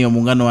Azimio,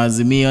 muungano wa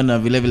Azimio, na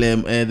vile vile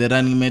the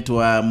running mate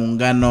wa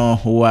muungano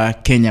wa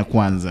Kenya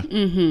Kwanza.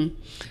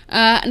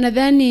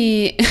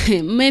 Nadhani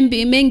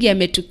mengi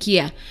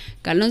yametukia.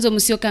 Kalonzo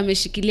Musyoka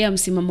ameshikilia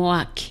msimamo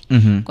wake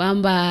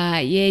kwamba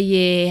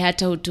yeye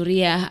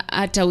hatahudhuria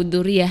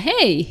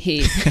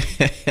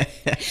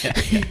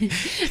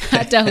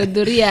hata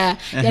hudhuria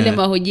yale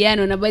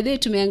mahojiano. Na by the way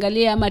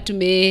tumeangalia ama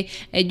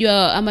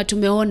tumejua ama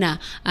tumeona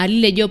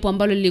lile jopo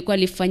ambalo lilikuwa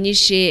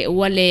lifanyishe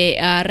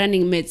wale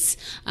running mates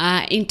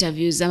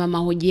interviews ama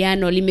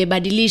mahojiano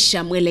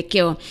limebadilisha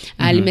mwelekeo.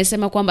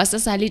 Limesema kwamba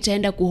sasa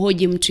halitaenda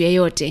kuhoji mtu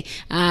yeyote.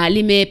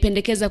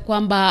 Limependekeza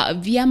kwamba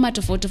vyama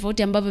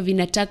tofauti ambavyo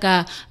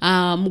vinataka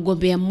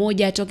mgombea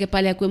mmoja atoke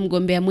pale akuwe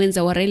mgombea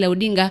mwenza wa Raila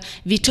Odinga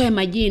vitoe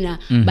majina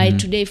by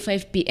today 5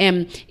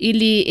 PM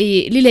ili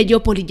lile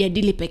jopo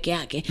lijadili peke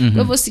yake.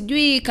 Kwa hivyo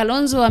sijui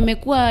Kalonzo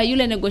amekuwa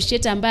yule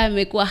negotiator ambaye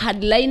amekuwa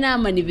hardliner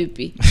ama ni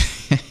vipi?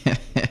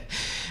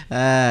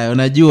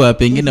 Unajua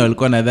pengine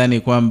walikuwa nadhani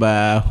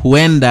kwamba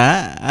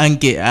huenda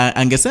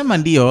angesema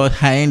ndio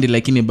haendi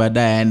lakini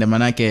baadaye aende,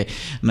 manake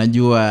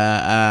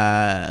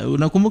unajua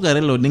unakumbuka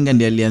Raila Odinga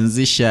ndiye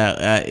alianzisha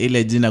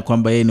ile jina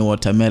kwamba yeye ni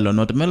watermelon.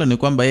 Watermelon ni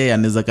kwamba yeye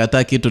anaweza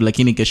kataa kitu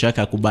lakini kesho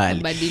yake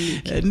akubali.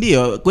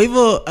 Ndio. Kwa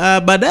hivyo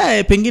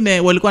baadaye pengine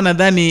walikuwa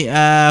nadhani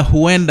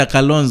huenda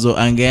Kalonzo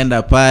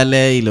angeenda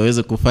pale ili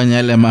aweze kufanya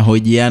yale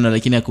mahojiano,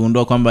 lakini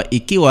akaondoa kwamba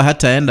ikiwa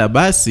hataenda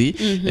basi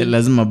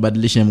lazima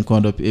badilishe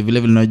mkondo. Vile vile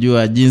unajua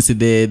jinsi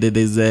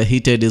there's a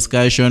heated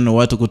discussion,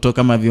 watu kutoka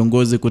kama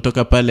viongozi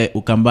kutoka pale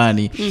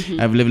Ukambani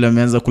vile vile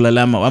wameanza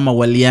kulalama ama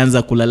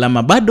walianza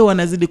kulalama, bado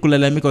wanazidi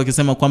kulalamika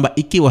wakisema kwamba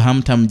ikiwa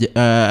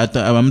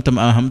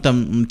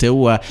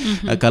hamtamteua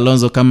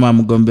Kalonzo kama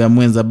mgombea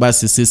mwenza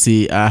basi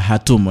sisi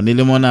hatumo.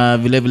 Nilimwona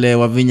vile vile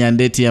Wavinya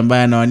Ndeti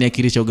ambaye anawania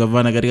kiti cha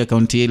ugavana katika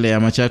kaunti ile ya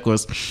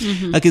Machakos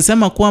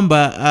akisema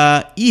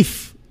kwamba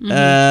if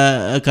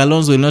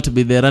Kalonzo will not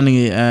be the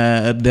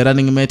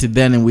running mate,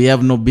 then we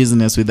have no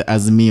business with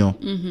Azimio.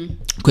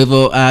 Kwa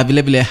hivyo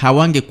vile vile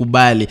hawange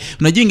kubali.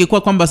 Unajua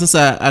ingekuwa kwamba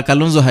sasa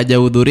Kalonzo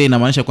hajahudhuria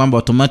inamaanisha kwamba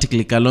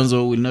automatically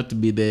Kalonzo will not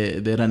be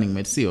the running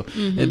mate, sio?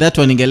 That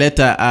one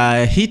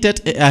ingeleta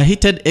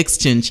heated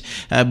exchange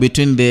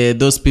between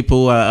those people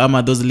who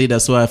are those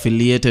leaders who are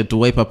affiliated to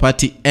Wiper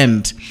Party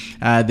and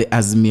the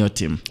Azimio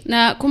team.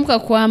 Na kumbuka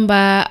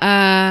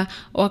kwamba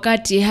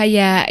wakati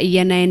haya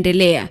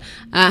yanaendelea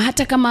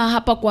hata kama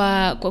hapa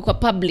kwa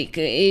public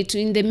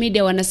in the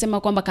media wanasema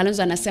kwamba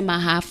Kalonzo anasema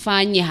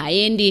hafanyi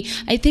haendi,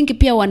 I think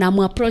pia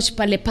wanamuapproach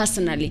pale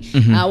personally.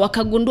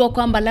 Wakagundua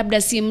kwamba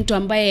labda si mtu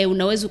ambaye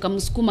unaweza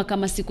kumsukuma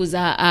kama siku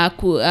za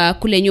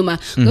kule nyuma.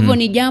 Kwa hivyo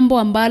ni jambo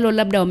ambalo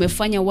labda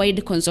wamefanya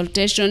wide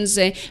consultations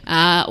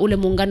ule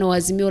muungano wa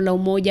Azimio la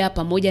Umoja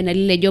pamoja na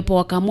lile jopo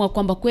wakaamua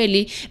kwamba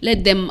kweli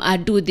let them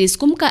do this.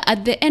 Kumbuka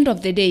at the end of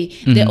the day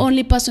the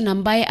only person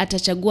ambaye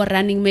atachagua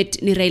running mate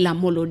ni Raila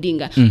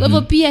Odinga. Kwa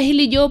hivyo pia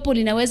hili jopo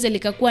linaweza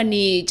likakuwa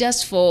ni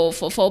just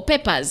for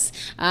papers.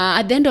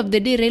 At the end of the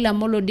day Raila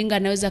Odinga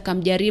anaweza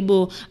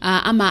kumjaribu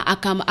ama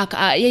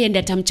yeye ndiye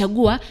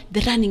atamchagua the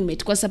running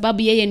mate kwa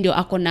sababu yeye ndio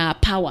ako na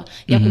power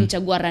ya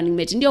kumchagua running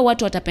mate. Ndio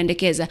watu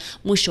watapendekeza,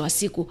 mwisho wa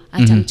siku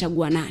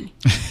atamchagua nani.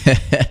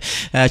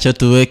 Acha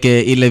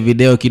tuweke ile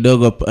video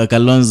kidogo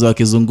Kalonzo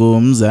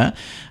akizungumza,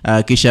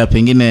 kisha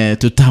pengine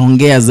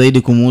tutaongea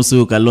zaidi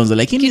kumhusu Kalonzo,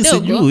 lakini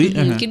sijui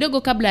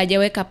kidogo kabla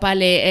hajaweka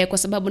pale kwa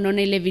sababu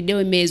naona ile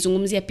video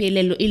imezungumzia pia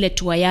ile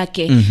tour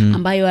yake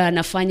ambayo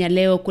anafanya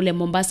leo kule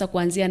Mombasa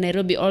kuanzia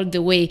Nairobi all the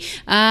way.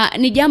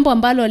 Ni jambo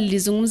ambalo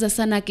lilizungumza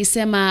sana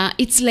akisema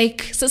it's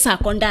like sasa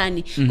ako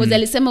ndani because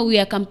alisema we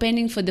are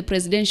campaigning for the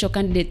presidential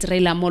candidate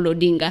Raila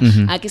Odinga.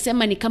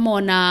 Akisema ni kama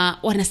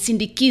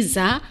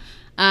wanasindikiza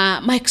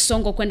Mike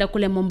Sonko kwenda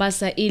kule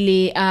Mombasa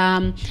ili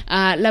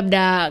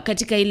labda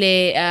katika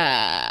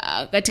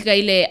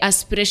ile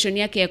aspiration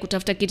yake ya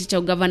kutafuta kiti cha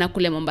ugavana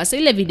kule Mombasa.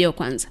 Ile video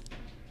kwanza.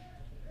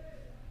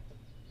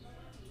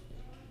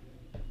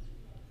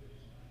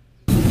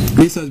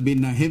 This has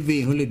been a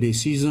heavy holiday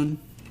season,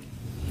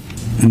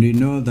 and we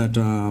know that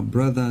our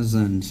brothers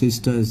and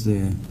sisters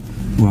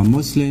who are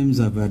Muslims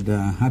have had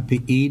a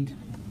happy Eid,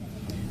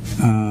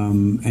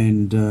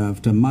 and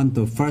after a month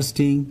of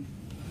fasting,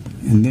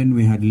 and then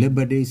we had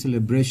Labor Day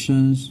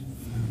celebrations.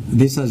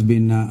 This has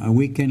been a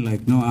weekend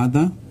like no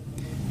other,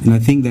 and I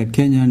think that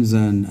Kenyans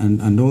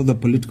and all the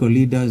political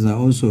leaders are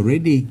also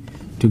ready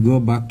to go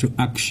back to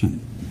action.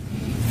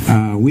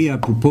 We are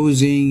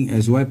proposing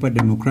as Wiper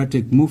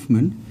Democratic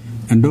Movement,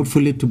 and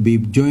hopefully to be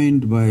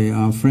joined by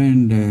our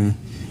friend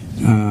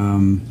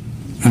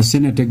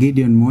Senator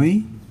Gideon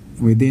Moi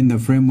within the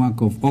framework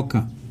of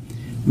OCA.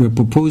 We're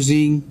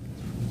proposing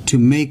to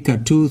make a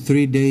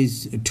 2-3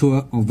 days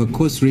tour of the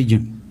coast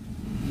region.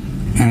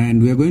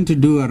 And we're going to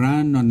do a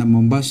run on the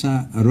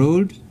Mombasa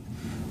Road,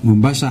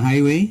 Mombasa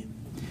Highway,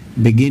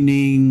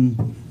 beginning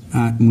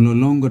at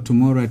Mlolongo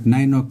tomorrow at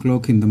 9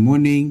 o'clock in the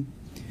morning,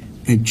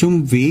 at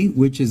Chumvi,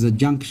 which is a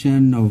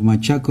junction of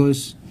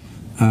Machakos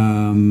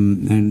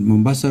and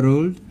Mombasa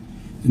Road.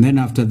 And then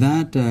after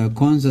that,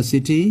 Konza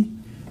City.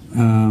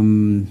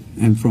 And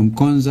from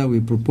Konza, we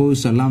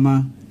propose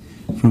Salama.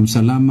 From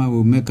Salama,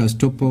 we'll make a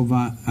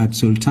stopover at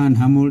Sultan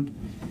Hamud.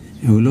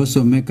 And we'll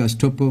also make a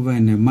stopover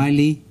in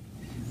Mali,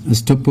 a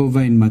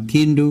stopover in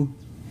Makindu,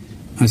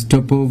 a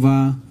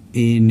stopover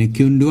in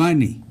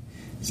Kiundwani.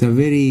 It's a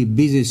very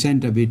busy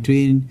center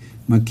between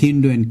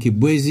Makindu and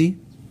Kibwezi.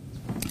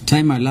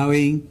 Time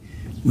allowing,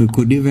 We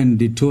could even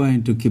detour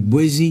into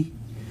Kibwezi,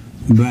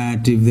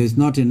 but if there's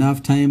not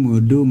enough time,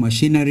 we'll do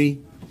Machinery,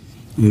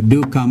 we'll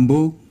do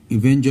Kambo,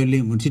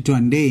 eventually Mutito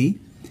Andei,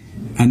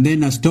 and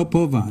then a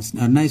stopover,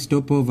 a nice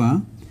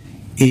stopover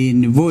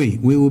in Voi.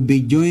 We will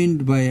be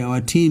joined by our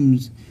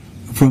teams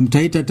from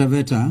Taita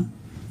Taveta,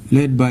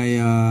 led by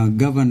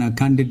Governor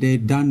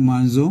candidate Dan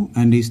Manzo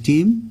and his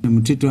team,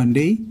 Mutito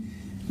Andei,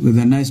 with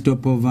a nice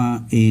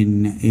stopover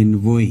in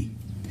Voi.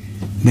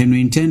 Then we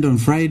intend on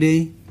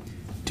Friday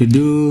to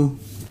do.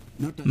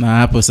 Na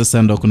hapo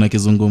sasa ndo kuna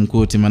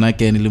kizungumkuti,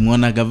 manake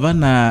nilimuona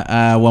gavana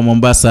wa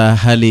Mombasa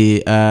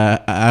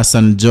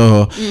Hassan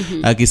Joho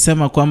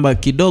akisema kwamba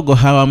kidogo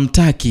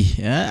hawamtaki.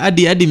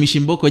 Hadi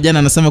Mishimboko jana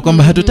anasema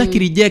kwamba hatutaki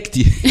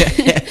reject.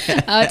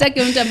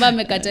 Hawataki mtu ambaye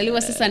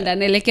amekataliwa, sasa ndo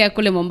anaelekea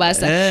kule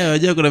Mombasa.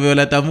 Wajua kuna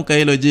vile tamuka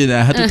hilo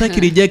jina, hatutaki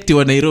reject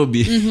wa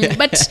Nairobi.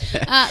 But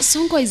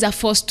Sonko is a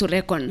force to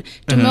reckon.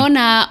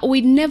 Tumeona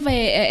we never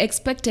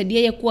expected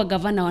yeye kuwa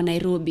gavana wa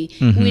Nairobi.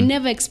 We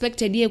never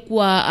expected yeye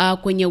kuwa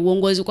kwenye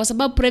uongozi, kwa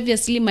sababu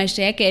previously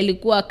maisha yake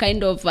yalikuwa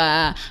kind of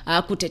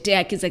kutetea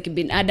haki za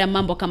kibinadamu,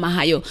 mambo kama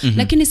hayo.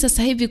 Lakini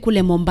sasa hivi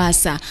kule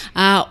Mombasa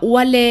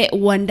wale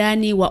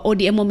wandani wa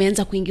ODM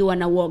wameanza kuingiwa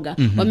na woga,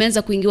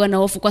 wameanza kuingiwa na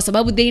hofu, kwa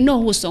sababu they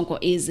know who Sonko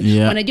is.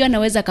 Wanajua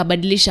anaweza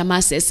kabadilisha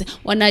masses,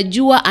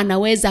 wanajua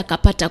anaweza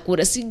akapata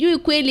kura. Sijui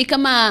kweli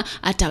kama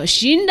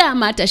atashinda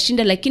ama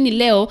atashinda, lakini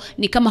leo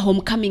ni kama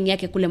homecoming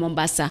yake kule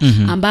Mombasa,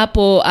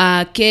 ambapo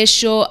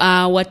kesho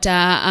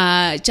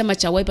chama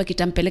cha Wiper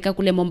kitampeleka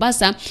kule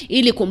Mombasa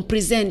ili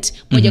kumpresent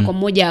moja kwa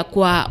moja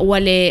kwa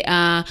wale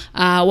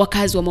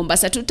wakazi wa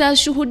Mombasa.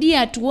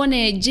 Tutashuhudia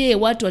tuone, je,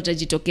 watu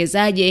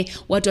watajitokezaje,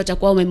 watu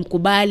watakuwa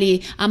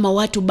wamemkubali ama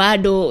watu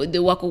bado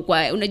wako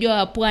kwa,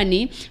 unajua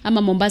Pwani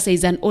ama Mombasa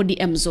is an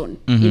ODM zone,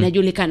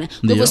 inajulikana.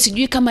 Kwa hivyo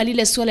sijui kama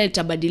lile swala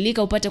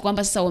litabadilika, upate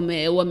kwamba sasa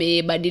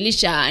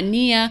wamebadilisha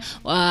nia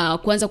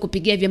kuanza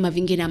kupigia vyama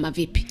vingine ama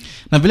vipi.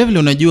 Na vile vile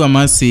unajua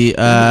Masi,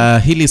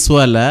 hili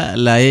swala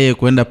la yeye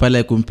kwenda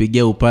pale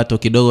kumpigia upato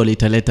kidogo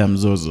litaleta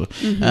mzozo.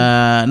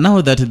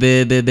 Now that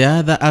the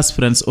other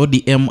aspirants,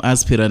 ODM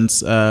aspirants,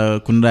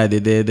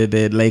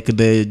 the like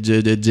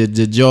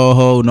the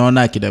Joho,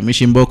 unaona kina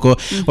Mishimboko,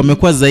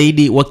 wamekuwa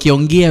zaidi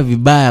wakiongea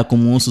vibaya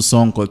kumuhusu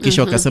Sonko,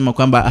 kisha wakasema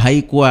kwamba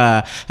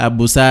haikuwa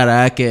busara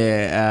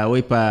yake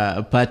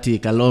Wiper Party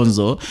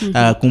Kalonzo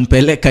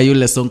kumpeleka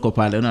yule Sonko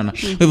pale, unaona.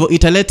 Kwa hivyo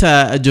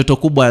italeta joto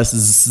kubwa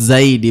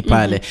zaidi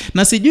pale.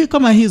 Na sijui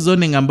kama hii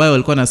zoning ambayo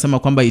walikuwa nasema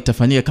kwamba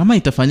itafanyika, kama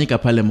itafanyika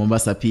pale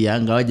Mombasa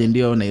pia, ngawaje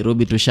ndio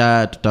Nairobi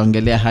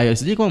tutaongelea hayo,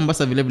 sijui kama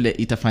Mombasa vile vile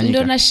itafanyika.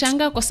 Ndio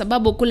nashangaa, kwa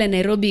sababu kule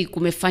Nairobi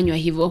kumefanywa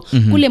hivyo.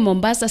 Kule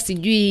Mombasa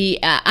sijui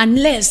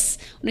unless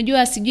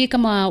unajua, sijui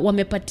kama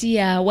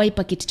wamepatia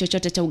Wiper kiti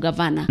chochote cha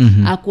ugavana,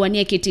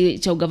 kuania kiti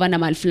cha ugavana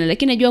mahali fulani,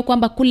 lakini najua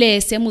kwamba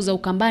kule sehemu za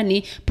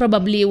Ukambani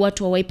probably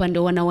watu wa Wiper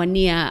ndio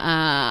wanawania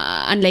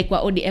unlike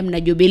wa ODM na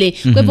Jubilee.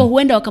 Kwa hivyo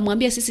huenda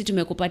wakamwambia, sisi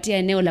tumekupatia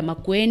eneo la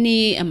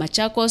Makueni,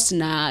 Machakos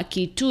na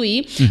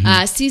Kitui,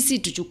 sisi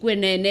tuchukue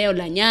na eneo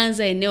la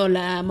Nyanza, eneo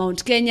la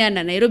Mount Kenya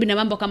na Nairobi na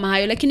mambo kama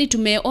hayo. Lakini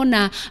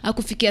tumeona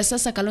kufikia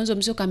sasa Kalonzo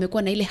Musyoka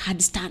amekuwa na ile hard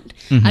stand,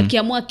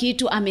 akiamua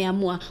kitu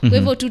ameamua. Kwa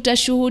hivyo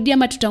tutashuhudia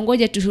ama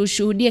tutangoja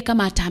tushuhudie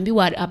kama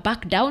ataambiwa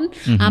back down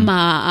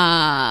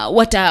ama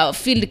wata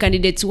field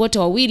candidates wote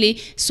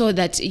wawili, so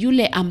that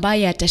yule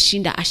ambaye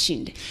atashinda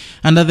ashinde.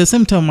 And at the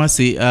same time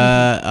Masi,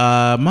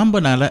 mambo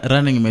na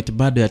running mate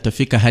bado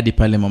yatafika hadi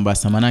pale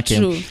Mombasa,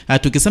 manake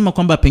tukisema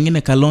kwamba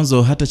pengine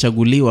Kalonzo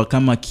hatachaguliwa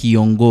kama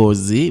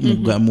kiongozi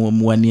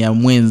mwania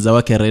mwenza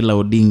wake Raila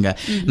Odinga,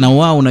 na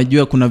wao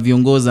unajua kuna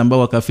viongozi ambao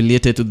waka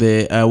affiliated to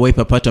the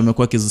Wiper Party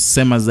wamekuwa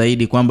kisema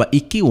zaidi kwamba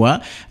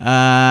ikiwa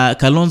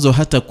Kalonzo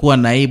hatakuwa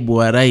naibu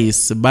wa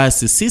rais,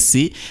 basi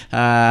sisi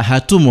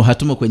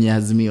hatumo kwenye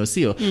azimio,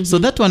 sio? So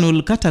that one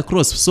will cut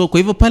across. So kwa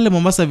hivyo pale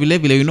Mombasa vile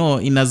vile, you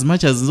know, in as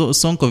much as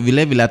Sonko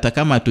vile vile hata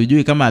kama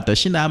hatujui kama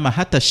atashinda ama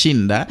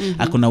hatashinda,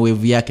 hakuna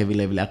wave yake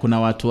vile vile, hakuna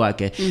watu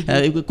wake.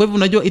 Kwa hivyo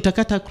unajua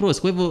itakata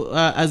cross. Kwa hivyo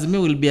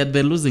azimio will be at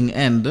the losing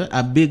end,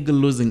 a big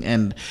losing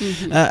end.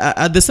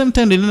 At the same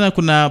time niliona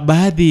kuna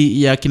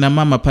baadhi ya kina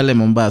mama pale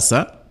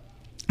Mombasa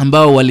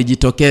ambao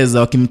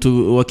walijitokeza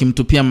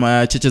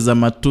wakimtupia cheche za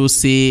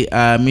matusi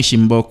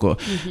Mishimboko,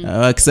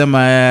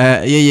 wakisema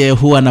yeye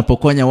huwa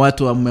anapokonya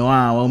watu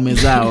waume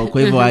zao,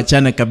 kwa hivyo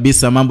aachane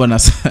kabisa mambo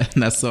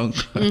na Sonko.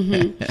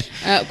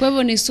 Kwa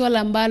hivyo ni swala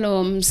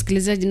ambalo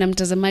msikilizaji na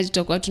mtazamaji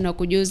tutakuwa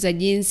tunakujuza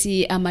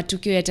jinsi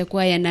matukio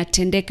yatakuwa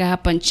yanatendeka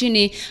hapa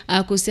nchini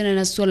kuhusiana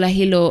na swala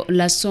hilo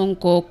la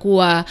Sonko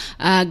kuwa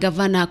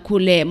gavana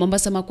kule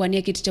Mombasa,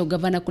 makuania kiti cha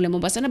ugavana kule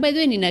Mombasa. Na by the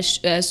way nina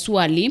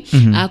swali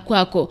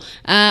kwako.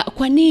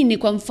 Kwa nini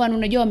kwa mfano,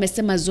 unajua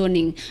wamesema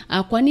zoning,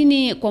 kwa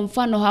nini kwa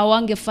mfano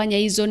hawangefanya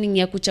hii zoning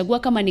ya kuchagua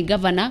kama ni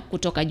governor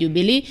kutoka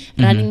Jubilee,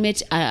 running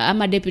mate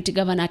ama deputy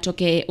governor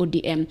atoke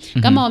ODM,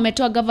 kama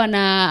wametoa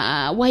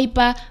governor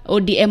Wiper,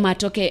 ODM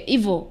atoke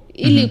hivyo,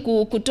 ili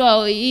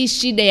kutoa hii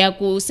shida ya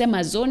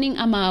kusema zoning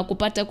ama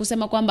kupata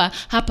kusema kwamba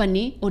hapa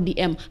ni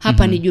ODM,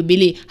 hapa ni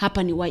Jubilee,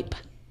 hapa ni Wiper.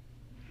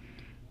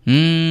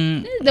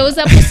 There was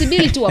a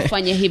possibility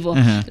wafanye hivyo.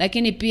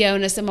 Lakini pia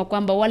unasema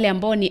kwamba wale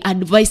ambao ni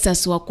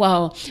advisors wa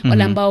kwao,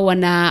 wale ambao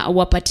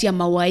wanawapatia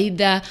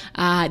mawaidha,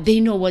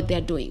 they know what they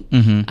are doing.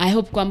 I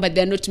hope kwamba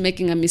they are not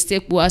making a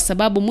mistake, kwa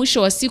sababu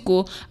mwisho wa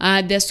siku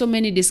there are so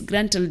many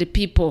disgruntled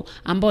people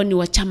ambao ni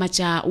wa chama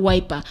cha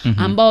Wiper,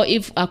 ambao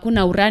if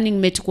hakuna running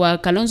mate kwa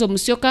Kalonzo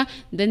Musyoka,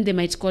 then they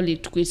might call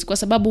it quits, kwa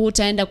sababu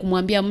utaenda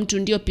kumwambia mtu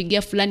ndio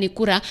pigia fulani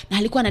kura na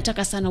alikuwa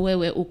anataka sana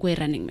wewe ukue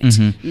running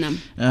mate. Naam.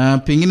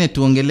 Pengine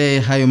tuongelee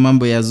hayo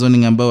mambo ya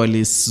zoning ambao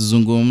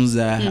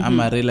walizungumza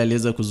ama Raila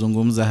aliweza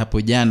kuzungumza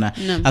hapo jana,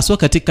 haswa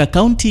katika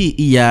county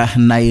ya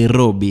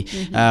Nairobi,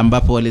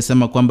 ambapo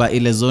walisema kwamba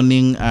ile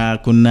zoning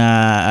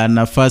kuna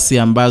nafasi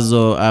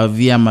ambazo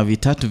vyama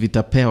vitatu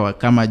vitapewa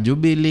kama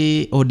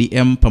Jubilee,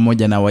 ODM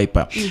pamoja na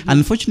Wiper.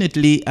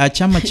 Unfortunately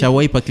chama cha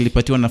Wiper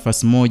kilipatiwa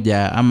nafasi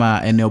moja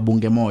ama eneo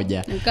bunge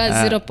moja,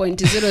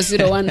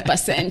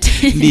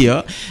 0.001%.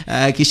 Ndio,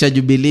 kisha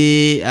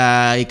Jubilee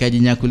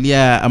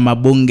ikajinyakulia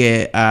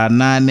mabunge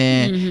 8,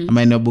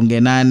 ama eneo bunge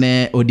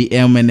 8,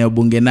 ODM eneo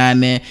bunge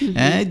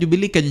 8.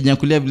 Jubilee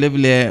ikajinyakulia vile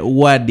vile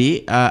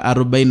wadi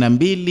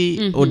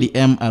 42,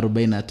 ODM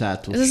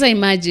 43. Sasa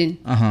imagine.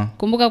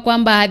 Kumbuka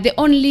kwamba the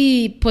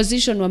only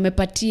position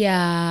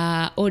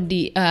wamepatia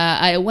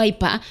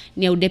Wiper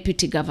ni ya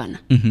deputy governor.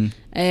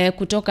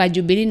 Kutoka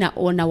Jubilee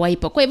na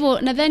Wiper. Kwa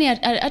hivyo nadhani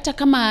hata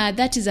kama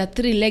that is a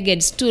three-legged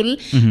stool,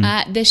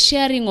 the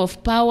sharing of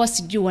power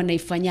sijui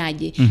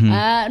wanaifanyaje.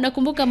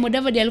 Nakumbuka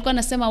Mudavadi alikuwa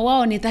anasema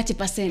wao ni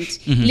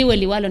 30%, liwe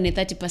liwalo ni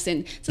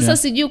 30%. Sasa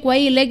sijui kwa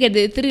hii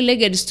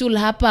three-legged stool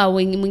hapa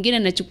mwingine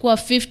anachukua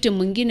 50,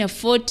 mwingine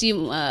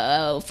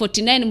 40,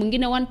 49,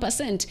 mwingine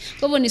 1%.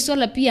 Kwa hivyo ni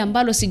swala pia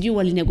ambalo sijui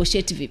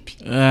walinegotiate vipi.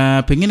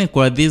 Pengine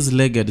kwa this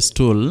legged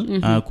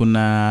stool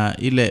kuna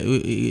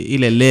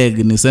ile leg,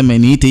 niseme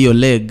niite hiyo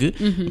leg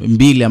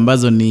mbili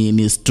ambazo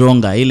ni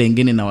stronger, ile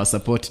nyingine na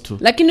wasupport tu.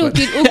 Lakini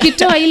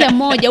ukitoa ile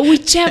moja,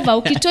 whichever,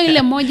 ukitoa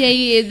ile moja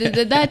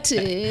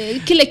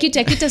kile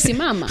kitu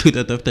kitasimama.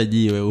 Utatafuta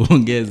jiwe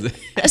uongeze.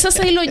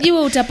 Sasa hilo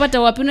jiwe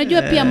utapata wapi?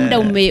 Unajua pia muda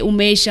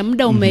umeisha,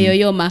 muda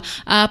umeyoyoma.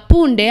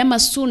 Punde ama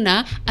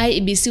sooner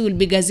IEBC will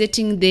be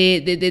gazetting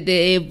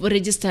the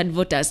registered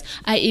voters.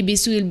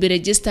 IEBC will be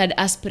registered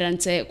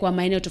aspirants kwa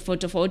maeneo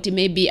tofauti,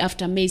 maybe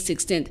after May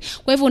 16th.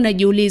 Kwa hivyo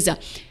unajiuliza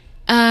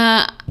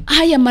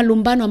haya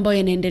malumbano ambayo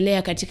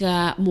yanaendelea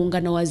katika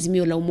muungano wa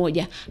Azimio la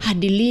Umoja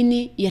hadi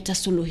lini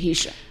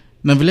yatasuluhishwa?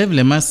 Na vile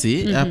vile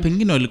Masi,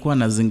 pengine walikuwa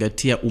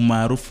wanazingatia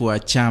umaarufu wa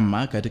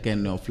chama katika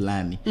eneo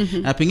fulani.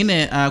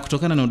 Pengine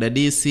kutokana na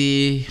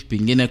udadisi,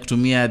 pengine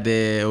kutumia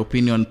the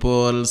opinion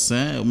polls,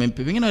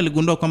 pengine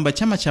waligundua kwamba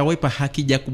chama cha Wiper hakija